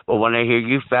hard. But when I hear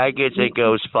you faggots, it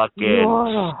goes fucking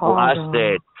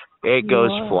flaccid. It goes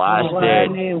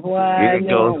flaccid. It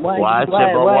goes flaccid.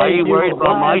 But why are you worried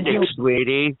about my dick,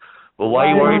 sweetie? But why are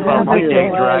you worried about my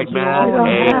dick, dragman?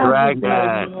 Hey,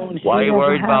 dragman. Why are you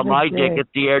worried about my dick? It's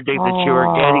the air dick that you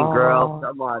were getting, girl.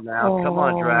 Come on now. Come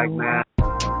on, dragman.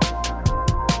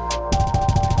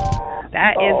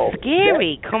 That is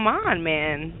scary. Come on,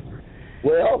 man.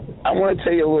 Well, I want to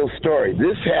tell you a little story.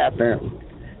 This happened,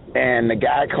 and the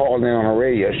guy called in on a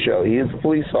radio show. He is a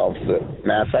police officer.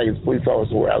 Matter of fact, he's a police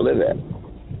officer where I live at.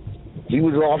 He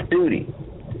was off duty.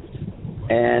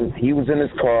 And he was in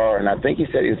his car, and I think he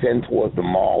said he was heading towards the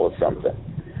mall or something.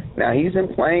 Now, he's in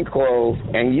plain clothes,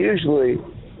 and usually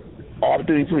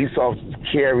off-duty police officers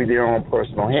carry their own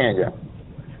personal handgun.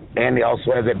 And they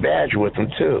also have their badge with them,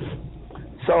 too.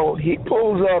 So he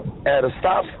pulls up at a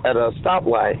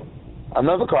stoplight.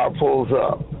 Another car pulls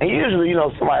up. And usually, you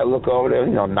know, somebody will look over there,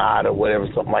 you know, nod or whatever,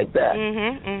 something like that.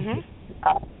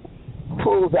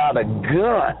 Pulls out a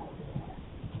gun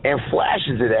and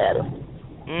flashes it at him.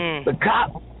 The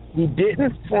cop, he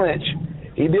didn't flinch.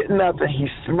 He did nothing. He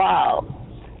smiled.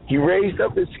 He raised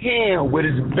up his hand with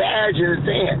his badge in his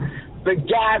hand. The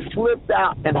guy flipped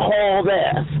out and hauled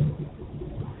ass.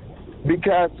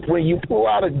 Because when you pull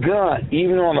out a gun,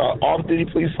 even on an off-duty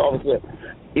police officer,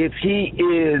 if he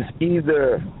is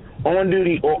either on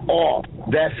duty or off,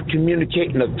 that's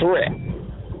communicating a threat.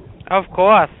 Of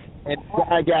course. And the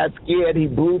guy got scared. He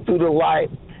blew through the light,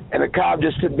 and the cop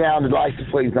just took down the license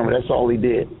plate number. That's all he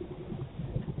did.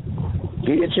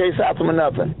 He didn't chase after him or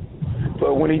nothing.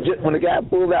 But when the guy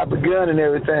pulled out the gun and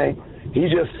everything, he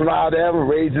just smiled at him,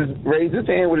 raised his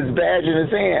hand with his badge in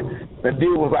his hand. The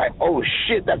dude was like, "Oh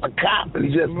shit, that's a cop," and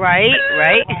he just right.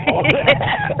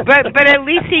 but at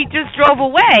least he just drove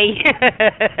away.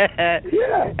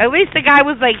 Yeah. At least the guy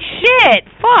was like, "Shit,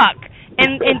 fuck,"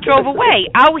 and drove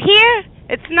away. Out here,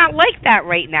 it's not like that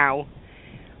right now.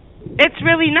 It's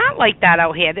really not like that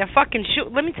out here. They're fucking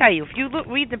shoot. Let me tell you, if you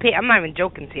read the paper, I'm not even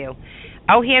joking to you.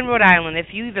 Out here in Rhode Island,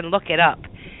 if you even look it up,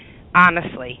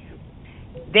 honestly,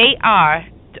 they are.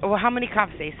 Well, how many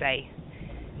cops they say?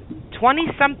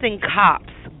 20-something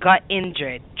cops got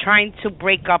injured trying to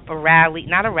break up a rally,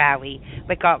 not a rally,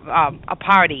 like a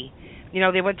party. You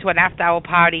know, they went to an after-hour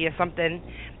party or something,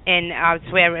 and I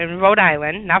swear in Rhode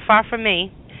Island, not far from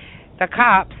me. The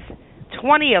cops,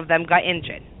 20 of them got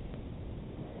injured.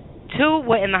 2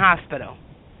 were in the hospital.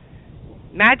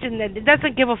 Imagine that. It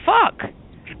doesn't give a fuck.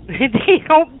 They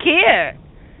don't care.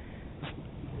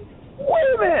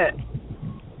 Wait a minute.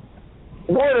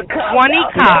 20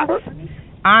 cops.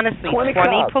 Honestly,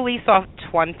 20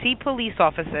 police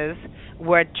officers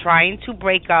were trying to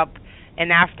break up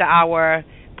an after-hour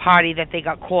party that they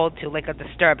got called to, like a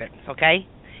disturbance, okay?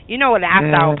 You know, an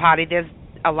after-hour party, there's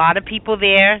a lot of people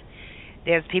there.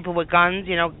 There's people with guns,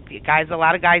 you know, a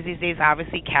lot of guys these days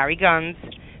obviously carry guns.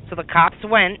 So the cops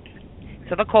went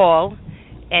to the call,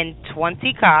 and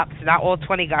 20 cops, not all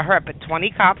 20 got hurt, but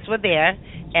 20 cops were there,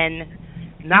 and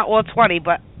not all 20,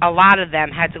 but a lot of them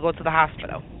had to go to the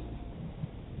hospital.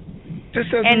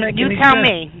 And you tell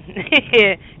me,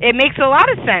 it makes a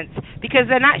lot of sense, because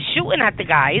they're not shooting at the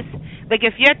guys. Like,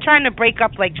 if you're trying to break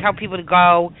up, like, tell people to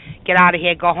go, get out of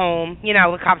here, go home, you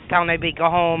know, the cops telling everybody, go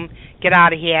home, get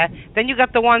out of here. Then you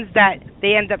got the ones that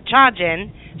they end up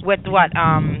charging with what,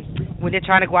 when they're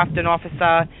trying to go after an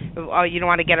officer, or you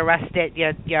don't want to get arrested,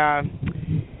 you're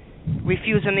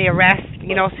refusing the arrest,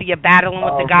 you know, so you're battling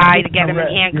with the guy to get him in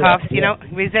handcuffs, you know,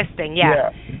 resisting,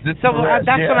 So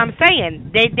that's what I'm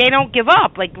saying. They don't give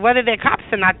up. Like, whether they're cops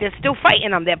or not, they're still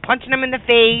fighting them. They're punching them in the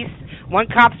face. One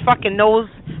cop's fucking nose,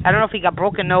 I don't know if he got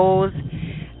broken nose.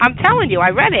 I'm telling you,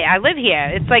 I read it. I live here.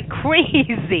 It's like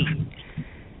crazy.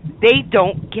 They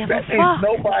don't give a fuck.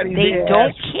 They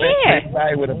don't care.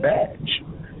 Anybody with a badge.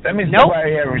 That means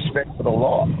nobody has respect for the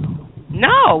law.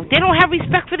 No, they don't have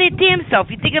respect for their damn self.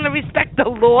 You think they're going to respect the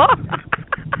law?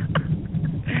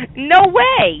 No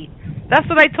way. That's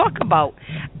what I talk about.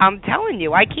 I'm telling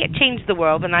you, I can't change the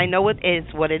world, and I know it is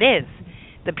what it is.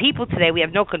 The people today, we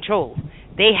have no control.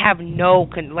 They have a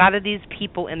lot of these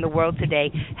people in the world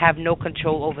today have no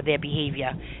control over their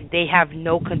behavior. They have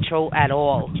no control at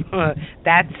all.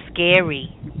 That's scary.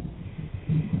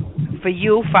 For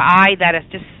you, for I, that is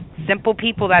just simple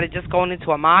people that are just going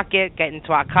into a market, getting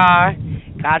into our car,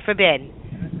 God forbid.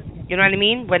 You know what I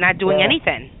mean? We're not doing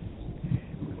anything.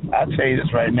 I'll tell you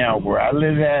this right now, where I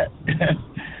live at,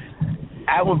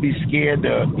 I would be scared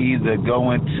to either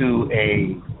go into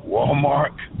a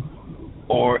Walmart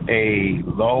or a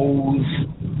Lowe's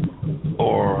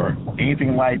or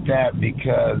anything like that,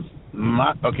 because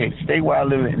stay where I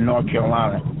live in North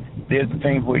Carolina, there's a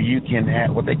thing where you can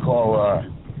have what they call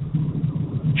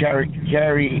carry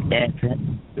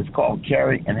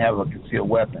and have a concealed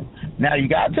weapon. Now you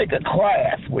gotta take a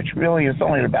class, which really is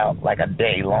only about like a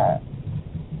day long.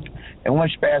 And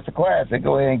once you pass the class, they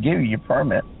go ahead and give you your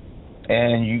permit,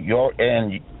 and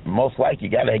most likely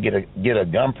you gotta get a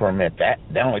gun permit. That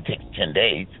only takes 10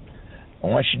 days.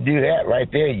 And once you do that, right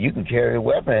there, you can carry a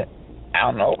weapon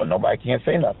out and open. Nobody can't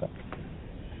say nothing.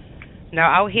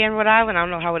 Now out here in Rhode Island, I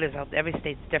don't know how it is. Every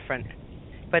state's different,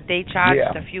 but they charged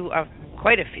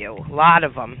quite a few, a lot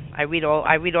of them. I read all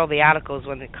the articles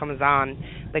when it comes on,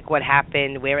 like what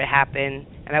happened, where it happened,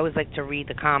 and I always like to read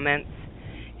the comments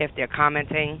if they're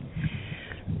commenting.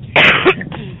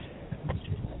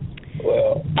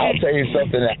 Well, I'll tell you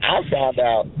something that I found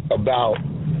out about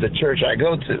the church I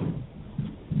go to.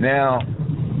 Now,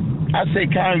 I'd say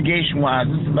congregation-wise,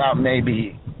 it's about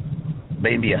maybe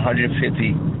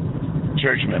 150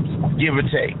 church members, give or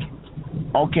take.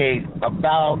 Okay,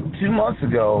 about 2 months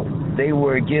ago, they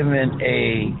were given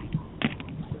it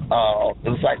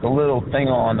was like a little thing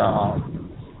on,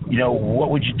 what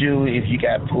would you do if you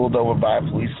got pulled over by a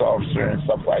police officer and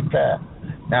stuff like that.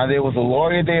 Now, there was a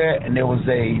lawyer there, and there was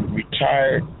a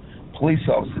retired police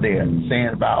officer there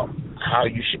saying about how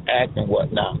you should act and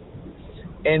whatnot.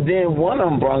 And then one of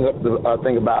them brought up the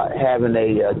thing about having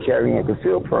a carry and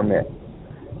conceal permit.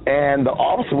 And the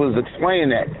officer was explaining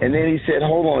that. And then he said,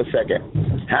 hold on a second.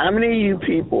 How many of you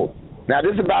people Now,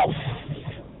 there's about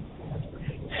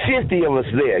 50 of us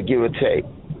there, give or take.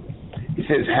 He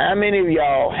says, how many of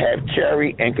y'all have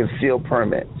carry and conceal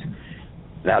permits?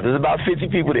 Now, there's about 50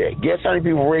 people there. Guess how many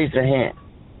people raised their hand?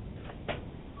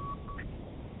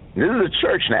 This is a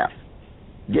church now.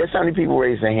 Guess how many people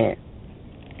raised their hand?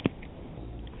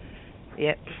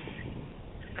 Yep.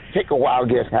 Take a wild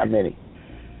guess how many.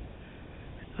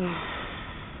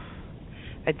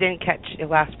 I didn't catch the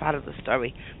last part of the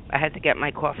story. I had to get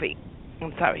my coffee.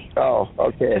 I'm sorry. Oh,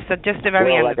 okay. Just the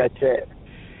very end. Like I said.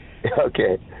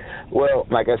 Okay. Well,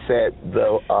 like I said,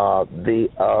 the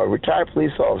retired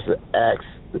police officer asked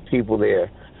the people there,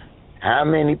 how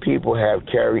many people have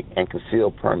carry and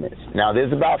conceal permits? Now,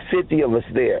 there's about 50 of us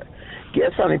there.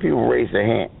 Guess how many people raised their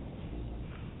hand?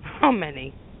 How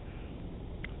many?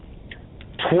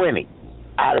 20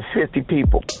 out of 50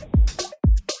 people.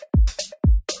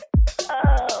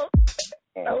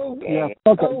 Okay. Yeah,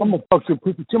 fuck it. I'm gonna fuck your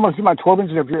pussy. Too much. Get my 12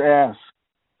 inches up your ass.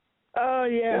 Oh,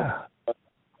 yeah.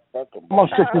 I'm gonna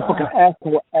stretch your fucking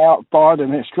asshole out farther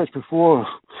than it stretched before.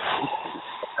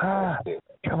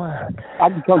 Come on. I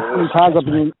can come 20 times up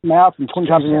in your mouth and 20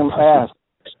 times in your ass.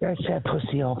 Stretch that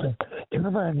pussy open.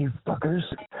 Come on, you fuckers.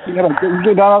 I'm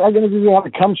gonna give you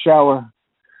a cum shower.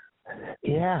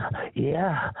 Yeah,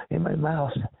 in my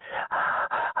mouth.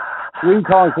 Where are you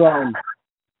calling from?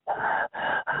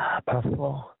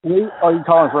 Buffalo. Where are you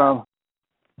calling from?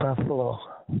 Buffalo.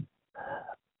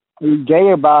 Are you gay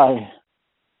or bi?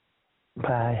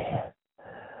 Bi.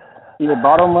 Your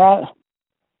bottom right?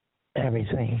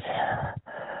 Everything.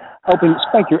 Open,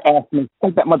 spank your ass, man.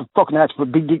 Spank that motherfucking ass for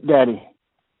Big Dick Daddy.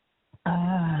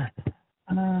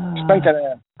 Spank that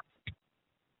ass.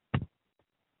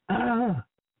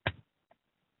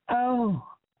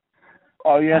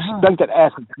 Oh, yes, spank that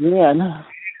ass again.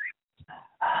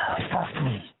 Fuck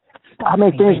me. How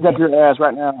many fingers you got to your ass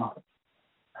right now?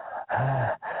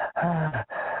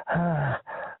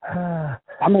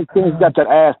 How many fingers you got that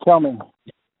ass? Tell me.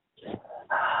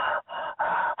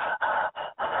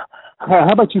 How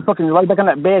about you fucking lay back on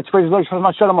that bed, spread your legs across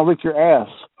my shirt, I'm gonna lick your ass.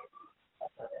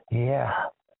 Yeah.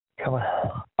 Come on.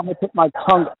 I'm gonna put my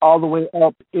tongue all the way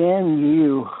up in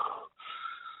you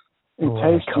and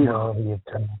taste you. Come all over your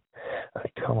tongue.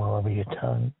 Come all over your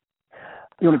tongue.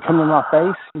 You want to come in my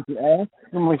face with your ass?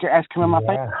 You want to let your ass come in my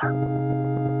face?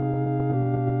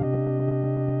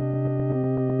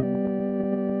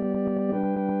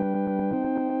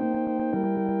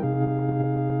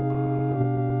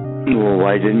 Well,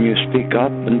 why didn't you speak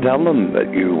up and tell them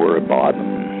that you were a bottom?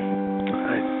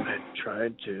 I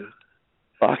tried to.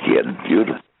 Fuck, he had a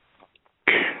beautiful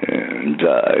and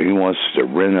he wants to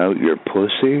rent out your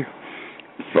pussy?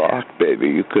 Fuck, baby,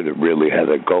 you could have really had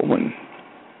it going.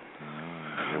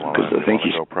 Because I think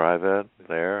he's go private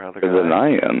there, other better than I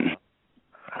am.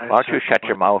 Why don't you shut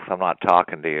your mouth? I'm not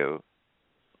talking to you.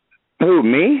 Who,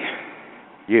 me?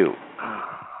 You.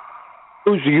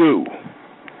 Who's you?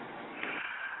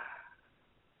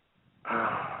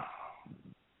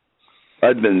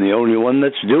 I've been the only one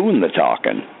that's doing the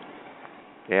talking.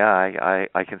 Yeah,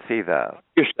 I can see that.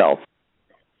 Yourself.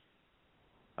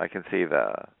 I can see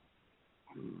that.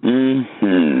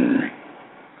 Mm-hmm.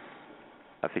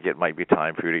 I think it might be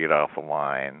time for you to get off the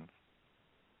line.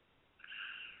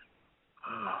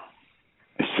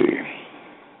 I see.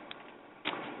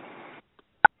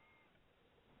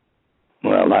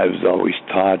 Well, I was always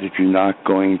taught if you're not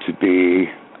going to be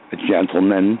a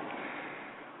gentleman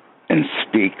and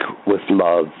speak with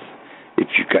love, if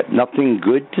you got nothing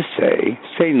good to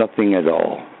say nothing at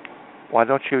all. Why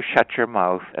don't you shut your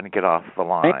mouth and get off the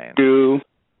line? Thank you.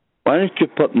 Why don't you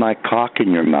put my cock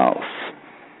in your mouth?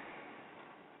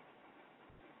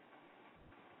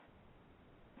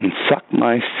 And suck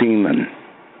my semen.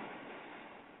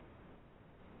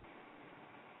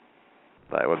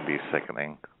 That would be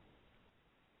sickening.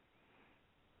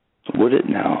 Would it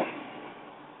now?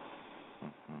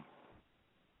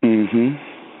 Mm-hmm.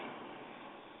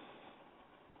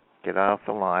 Get off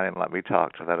the line and let me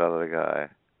talk to that other guy.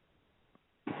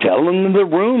 Tell him in the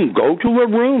room. Go to a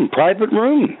room, private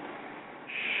room.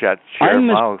 Shut your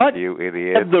mouth, you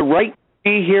idiot. I have the right to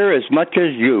be here as much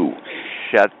as you.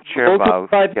 Shut your mouth.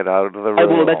 Get out of the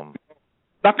room. I'm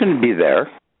not going to be there.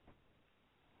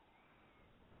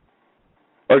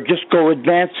 Or just go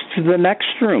advance to the next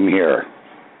room here.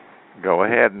 Go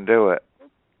ahead and do it.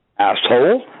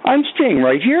 Asshole. I'm staying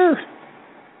right here.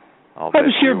 I'll bet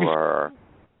you are.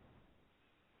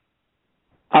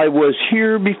 I was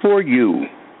here before you.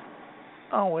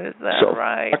 Oh, is that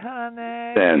right,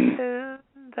 honey? Then.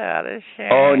 Isn't that a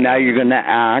shame? Oh, now you're going to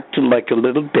act like a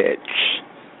little bitch.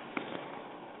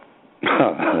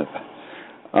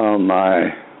 Oh,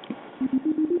 my.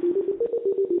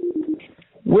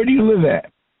 Where do you live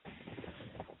at?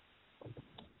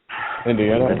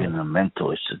 Indiana. I live in a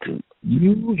mental institute.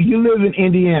 You live in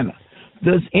Indiana.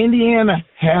 Does Indiana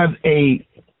have a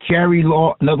carry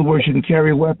law? In other words, you can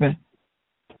carry a weapon.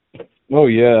 Oh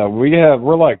yeah,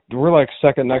 we're like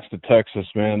second next to Texas,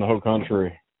 man. The whole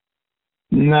country.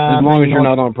 Nah, as long as you're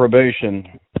not on probation.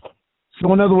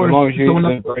 So in other words, as long as you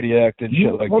ain't Brady Act and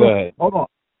shit like that. Hold on.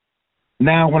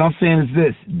 Now, what I'm saying is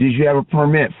this: did you have a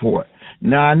permit for it?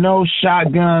 Now, I know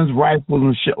shotguns, rifles,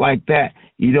 and shit like that,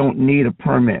 you don't need a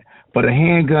permit. But a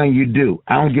handgun, you do.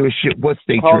 I don't give a shit what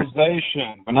state you're in.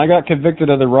 Causation. When I got convicted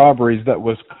of the robberies that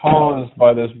was caused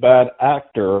by this bad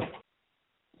actor,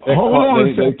 they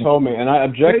told me, and I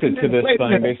objected to this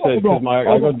thing. They said, because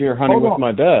I go deer hunting with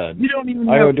my dad. You don't even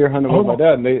I know. go deer hunting with my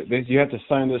dad, and you have to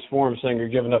sign this form saying you're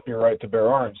giving up your right to bear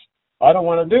arms. I don't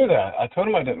want to do that. I told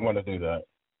him I didn't want to do that.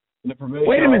 The probation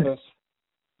Wait a minute.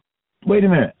 Wait a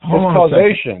minute. Hold on.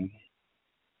 Causation.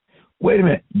 Wait a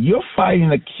minute. You're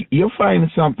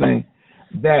fighting something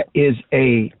that is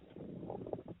a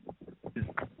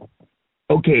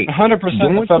okay. 100%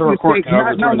 the federal court can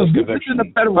overturn this conviction.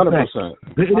 100%.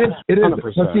 It is.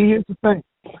 100%. But see, here's the thing.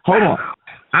 Hold on.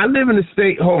 I live in the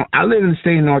state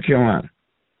of North Carolina.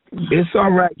 It's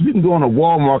all right. You can go in a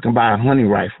Walmart and buy a hunting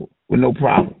rifle with no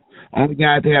problem. Only thing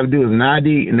I have to do is an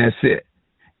ID, and that's it.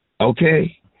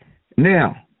 Okay?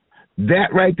 Now,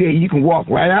 that right there, you can walk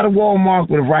right out of Walmart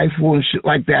with a rifle and shit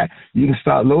like that. You can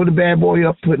start load the bad boy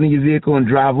up, put it in your vehicle, and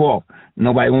drive off.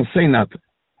 Nobody won't say nothing.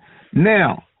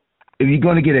 Now, if you're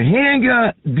going to get a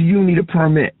handgun, do you need a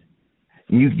permit?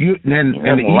 And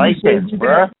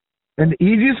the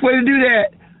easiest way to do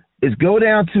that is go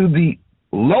down to the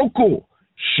local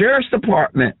sheriff's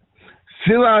department,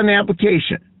 fill out an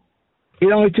application.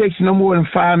 It only takes no more than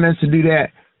 5 minutes to do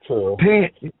that. True.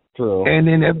 True. And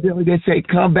then evidently they say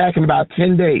come back in about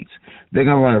 10 days. They're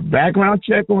going to run a background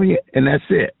check on you, and that's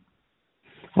it.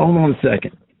 Hold on a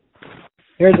second.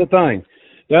 Here's the thing.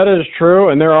 That is true,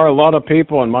 and there are a lot of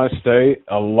people in my state,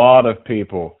 a lot of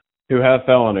people who have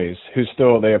felonies, who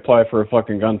still, they apply for a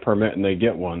fucking gun permit and they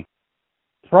get one.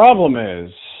 Problem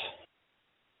is,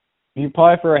 you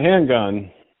apply for a handgun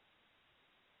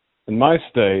in my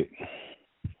state,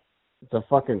 it's a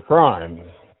fucking crime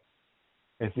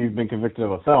if you've been convicted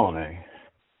of a felony.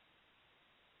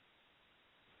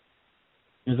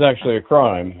 It's actually a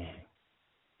crime.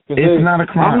 It's not a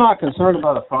crime. I'm not concerned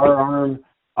about a firearm.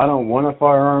 I don't want a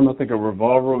firearm. I think a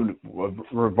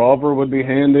revolver would be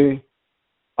handy.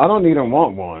 I don't need and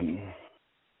want one.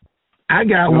 I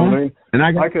got one, and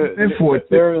I got a permit for it.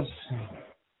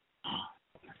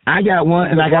 I got one,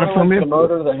 and I got a permit for it. The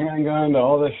motor, the handgun,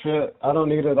 all this shit, I don't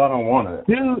need it. I don't want it.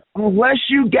 Dude, unless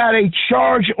you got a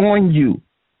charge on you,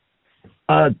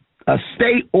 a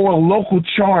state or a local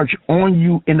charge on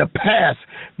you in the past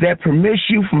that permits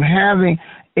you from having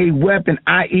a weapon,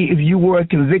 i.e. if you were a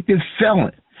convicted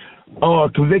felon or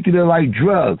convicted of like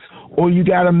drugs or you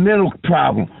got a mental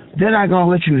problem, they're not going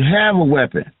to let you have a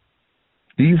weapon.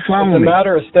 Do you follow me? It's a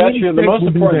matter of statute. The most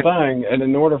important thing, and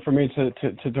in order for me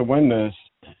to win this,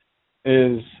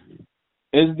 is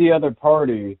the other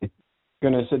party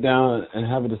going to sit down and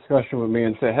have a discussion with me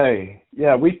and say, hey,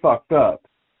 yeah, we fucked up.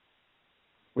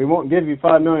 We won't give you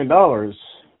 $5 million,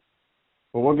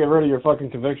 but we'll get rid of your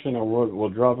fucking conviction, or we'll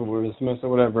drop it, we'll dismiss it,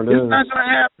 whatever it is. It's not going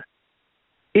to happen.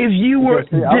 If you were,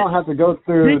 I don't have to go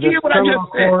through this criminal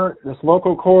court, this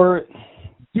local court.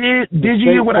 Did you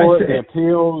hear what I said? The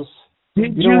appeals.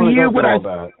 Did you hear what I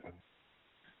said?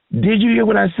 Did you hear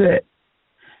what I said?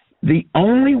 The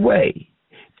only way,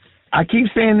 I keep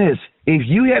saying this, if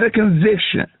you had a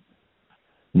conviction,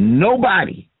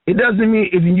 nobody, it doesn't mean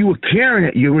if you were carrying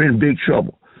it, you were in big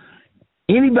trouble.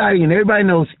 Anybody, and everybody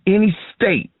knows, any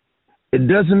state, it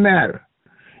doesn't matter.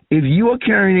 If you are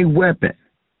carrying a weapon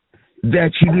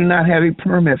that you do not have a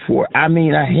permit for, I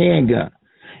mean a handgun,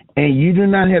 and you do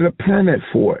not have a permit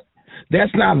for it,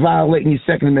 that's not violating your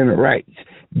Second Amendment rights.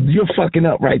 You're fucking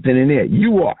up right then and there.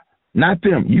 You are. Not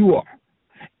them. You are.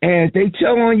 And if they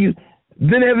tell on you,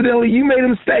 then evidently you made a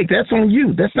mistake. That's on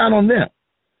you. That's not on them.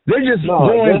 They're just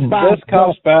going by this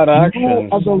cop's bad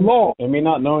actions of the law. And me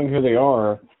not knowing who they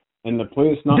are, and the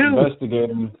police not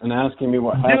investigating and asking me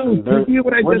what happened.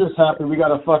 We're just happy we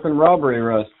got a fucking robbery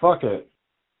arrest. Fuck it.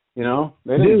 You know,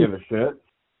 they didn't give a shit.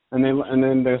 And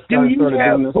then this guy started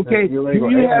doing this illegal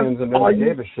aliens, and then they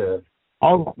gave a shit.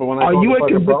 But when I are you to a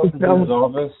convicted felon?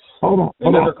 Office, hold on.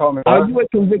 Never call me are back. you a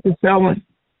convicted felon?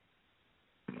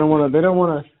 They don't want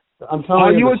to. I'm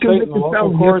telling you, the state and the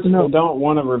local courts, they don't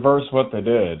want to reverse what they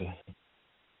did.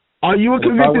 Are you a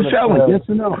convicted felon? Yes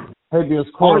or no? Habeas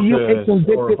corpus. Are you a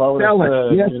convicted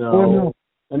felon? Yes or no?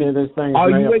 Any of these things Are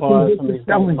may you apply. Some of these things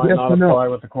might yes not or no? apply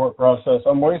with the court process.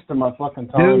 I'm wasting my fucking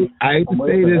time. Dude, I hate to I'm say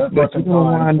wasting this, their but you're fucking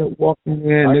gonna time. wind up walking in. I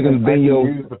They're gonna can bend your.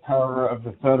 use the power of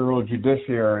the federal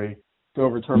judiciary to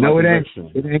overturn No, my it ain't.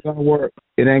 conviction. It ain't gonna work.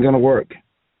 It ain't gonna work.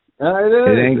 It is.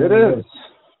 It ain't It gonna is. work.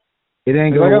 It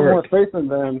ain't I gonna got more work. faith in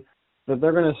them that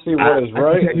they're going to see what is I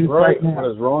right can tell is you right, right now. what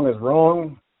is wrong is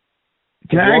wrong.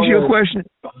 Can I ask you a question?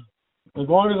 As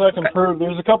long as I can prove,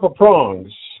 there's a couple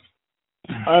prongs.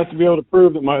 I have to be able to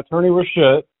prove that my attorney was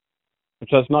shit,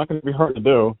 which that's not going to be hard to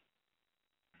do.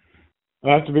 I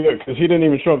have to be, because he didn't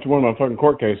even show up to one of my fucking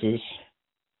court cases.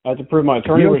 I have to prove my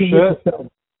attorney was shit.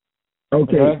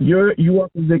 Okay, you are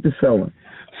convicted felon.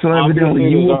 So Obviously, evidently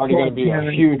you there's were already going to be a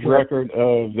huge record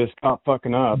of this cop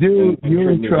fucking up. Dude, and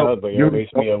you're in treating me trouble. badly, You're or at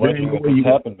least me alleging that this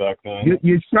happened back then.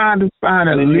 You're trying to find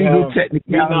a And then you legal have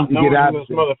technicality me to get not out knowing of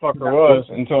who this motherfucker was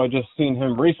until I just seen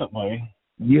him recently.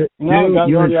 Now the guy's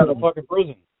you're already in out of trouble. fucking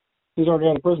prison. He's already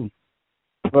out of prison.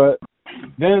 But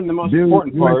then the most Dude,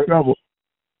 important you're in part, trouble.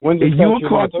 when's the If you were statute of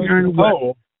caught carrying limitations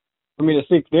toll for me to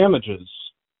seek damages?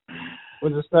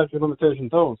 When's the statute of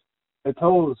limitations tolls? It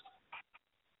tolls,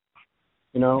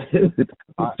 I'll tell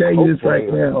you this right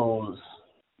hopefully it now. tolls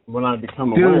when I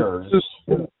become aware.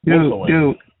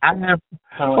 Dude, I have.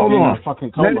 Hold on.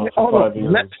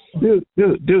 Dude,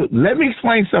 let me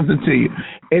explain something to you.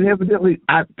 And evidently,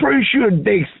 I'm pretty sure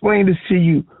they explained this to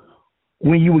you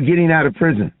when you were getting out of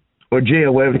prison or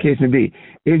jail, whatever the case may be.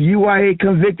 If you are a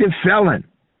convicted felon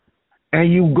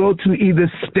and you go to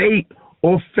either state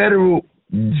or federal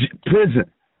prison,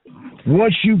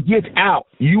 once you get out,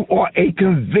 you are a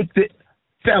convicted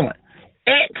felon.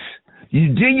 X, you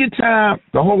did your time,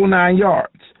 the whole 9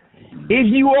 yards. If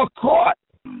you are caught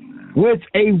with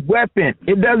a weapon,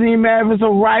 it doesn't even matter if it's a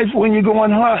rifle and you're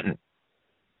going hunting.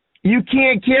 You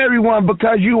can't carry one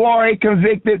because you are a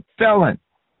convicted felon.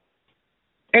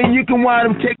 And you can wind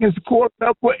up taking this court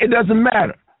up, it doesn't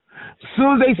matter. As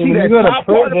soon as they see that top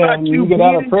part about you get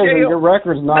out of prison, jail, your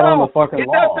record's not on the fucking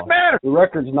law. It doesn't matter. Your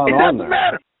record's not It on doesn't there.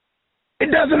 matter. It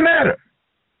doesn't matter.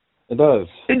 It does.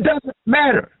 It doesn't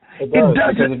matter. It does.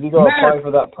 doesn't Because if you go matter. apply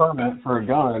for that permit for a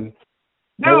gun,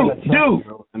 Dude,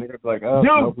 and they're gonna be like, oh,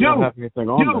 nope, we don't have anything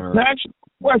on there. Can I ask you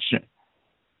a question?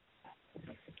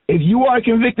 If you are a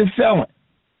convicted felon,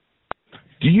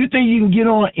 do you think you can get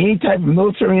on any type of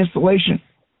military installation?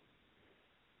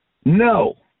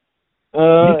 No.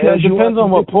 It depends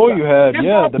on what pull you had.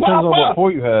 Yeah, it depends on what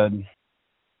pull you had.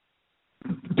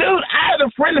 Dude, I had a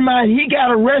friend of mine, he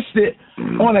got arrested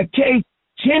on a case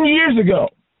 10 years ago.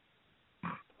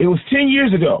 It was 10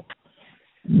 years ago.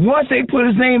 Once they put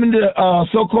his name in the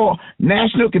so-called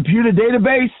National Computer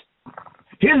Database,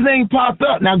 his name popped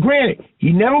up. Now, granted,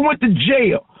 he never went to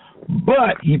jail,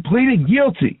 but he pleaded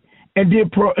guilty and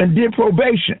did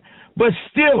probation. But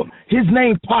still, his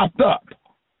name popped up.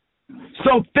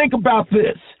 So think about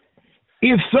this.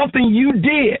 If something you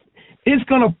did,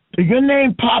 your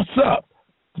name pops up.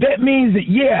 That means that,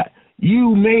 yeah,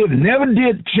 you may have never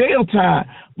did jail time,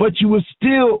 but you were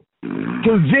still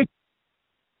convicted.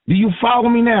 Do you follow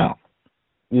me now?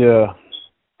 Yeah.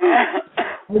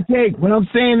 Okay, what I'm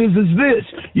saying is this.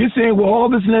 You're saying, well, all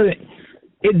this and that.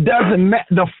 It doesn't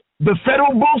matter. The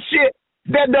federal bullshit,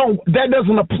 that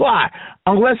doesn't apply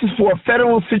unless it's for a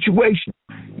federal situation.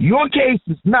 Your case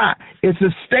is not. It's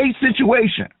a state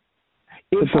situation.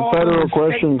 It's a federal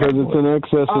question because it's in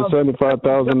excess of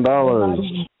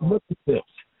 $75,000. Look at this.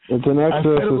 It's in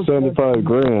excess of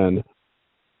 $75,000.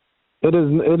 It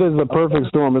is the perfect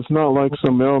storm. It's not like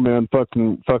some mailman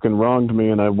fucking wronged me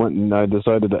and I went and I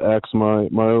decided to axe my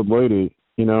old lady,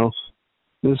 you know?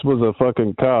 This was a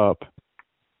fucking cop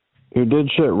who did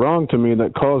shit wrong to me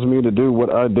that caused me to do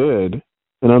what I did,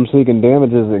 and I'm seeking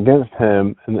damages against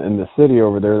him in the city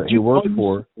over there that he worked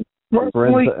for in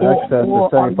excess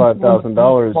of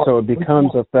 $75,000, so it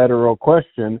becomes a federal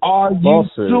question. Are you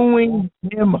suing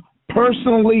him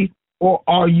personally or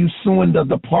are you suing the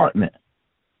department?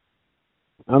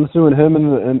 I'm suing him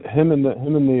I'm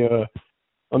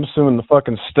suing the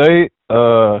fucking state.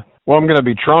 Well, I'm gonna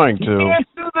be trying to. You can't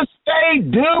sue the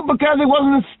state, dude, because it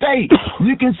wasn't a state.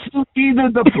 You can sue either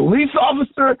the police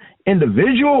officer,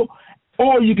 individual,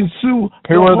 or you can sue.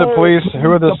 Who are the police?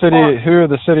 Who are the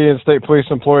city and state police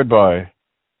employed by?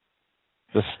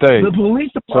 The state. The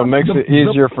police department. So it makes it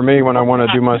easier for me when I want to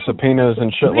do my subpoenas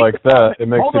and shit like that. It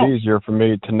makes it easier for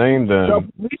me to name them. The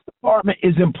police department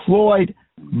is employed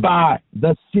by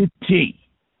the city.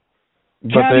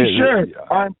 County sheriffs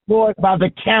are employed by the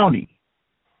county.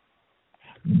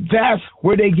 That's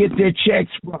where they get their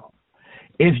checks from.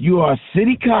 If you are a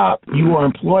city cop, you are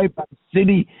employed by the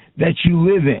city that you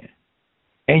live in.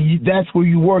 And that's where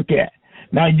you work at.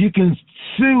 Now, you can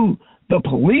sue the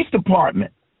police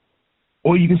department,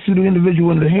 or you can sue the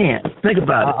individual in the hand. Think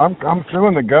about it. I'm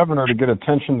suing the governor to get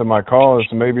attention to my cause,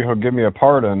 and maybe he'll give me a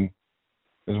pardon.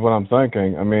 Is what I'm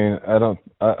thinking. I mean, I don't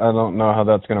know how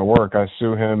that's gonna work. I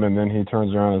sue him, and then he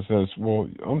turns around and says, "Well,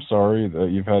 I'm sorry that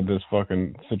you've had this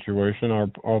fucking situation.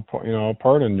 I'll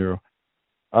pardon you."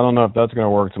 I don't know if that's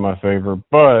gonna work to my favor,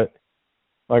 but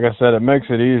like I said, it makes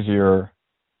it easier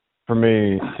for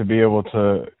me to be able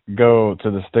to go to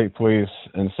the state police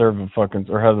and serve have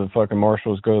the fucking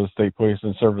marshals go to the state police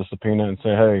and serve a subpoena and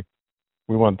say, "Hey,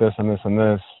 we want this and this and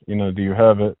this. Do you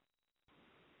have it?"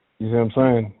 You see what I'm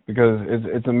saying? Because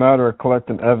it's a matter of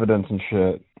collecting evidence and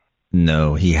shit.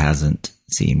 No, he hasn't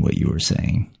seen what you were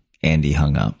saying. And he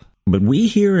hung up. But we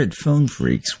here at Phone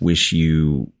Freaks wish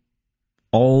you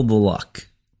all the luck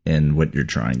in what you're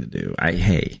trying to do. I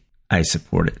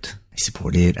support it. I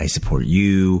support it. I support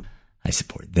you. I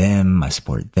support them. I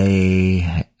support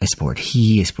they. I support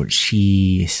he. I support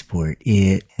she. I support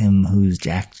it. Him who's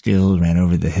Jack Jill ran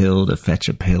over the hill to fetch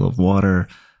a pail of water.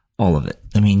 All of it.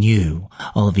 I mean,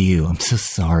 all of you. I'm so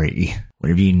sorry.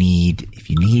 Whatever you need. If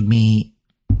you need me.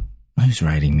 Who's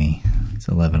writing me? It's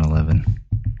 11:11.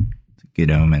 It's a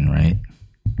good omen, right?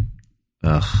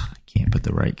 Ugh, I can't put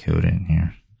the right code in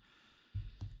here.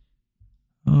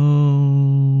 Oh,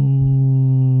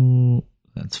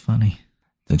 that's funny.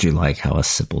 Don't you like how a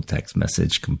simple text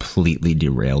message completely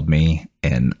derailed me?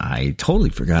 And I totally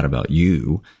forgot about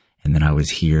you. And then I was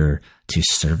here to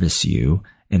service you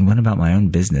and went about my own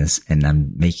business, and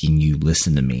I'm making you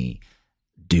listen to me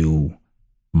do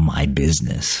my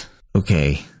business.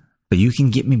 Okay, but you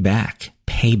can get me back.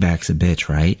 Payback's a bitch,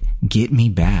 right? Get me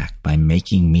back by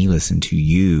making me listen to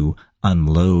you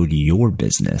unload your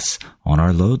business on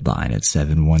our load line at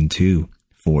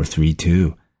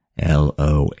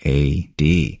 712-432-LOAD.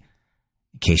 In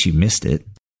case you missed it.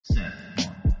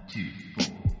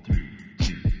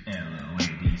 712-432-LOAD.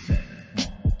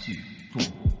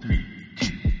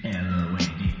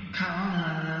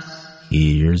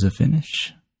 Here's a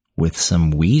finish with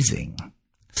some wheezing.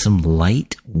 Some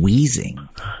light wheezing.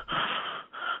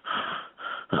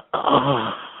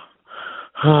 Oh,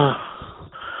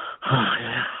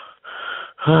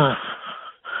 yeah.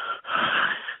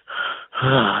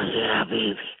 Oh, yeah,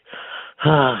 baby.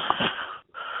 Oh,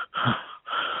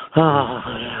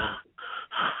 yeah.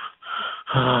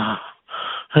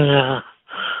 Yeah.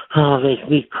 Oh, make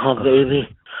me come, baby.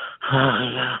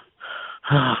 Yeah.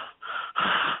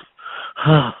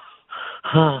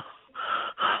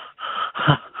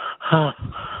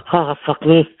 Fuck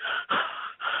me.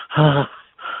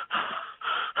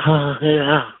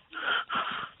 Yeah.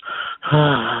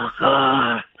 Oh,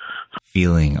 God.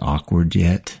 Feeling awkward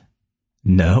yet?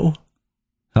 No?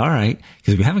 All right,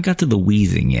 because we haven't got to the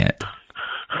wheezing yet.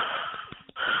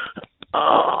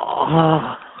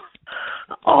 Oh.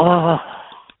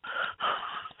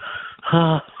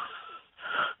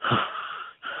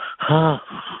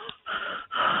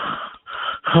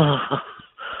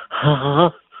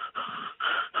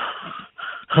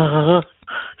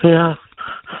 Yeah.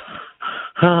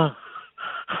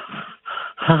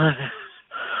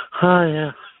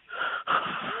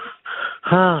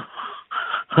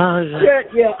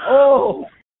 Yeah. Oh.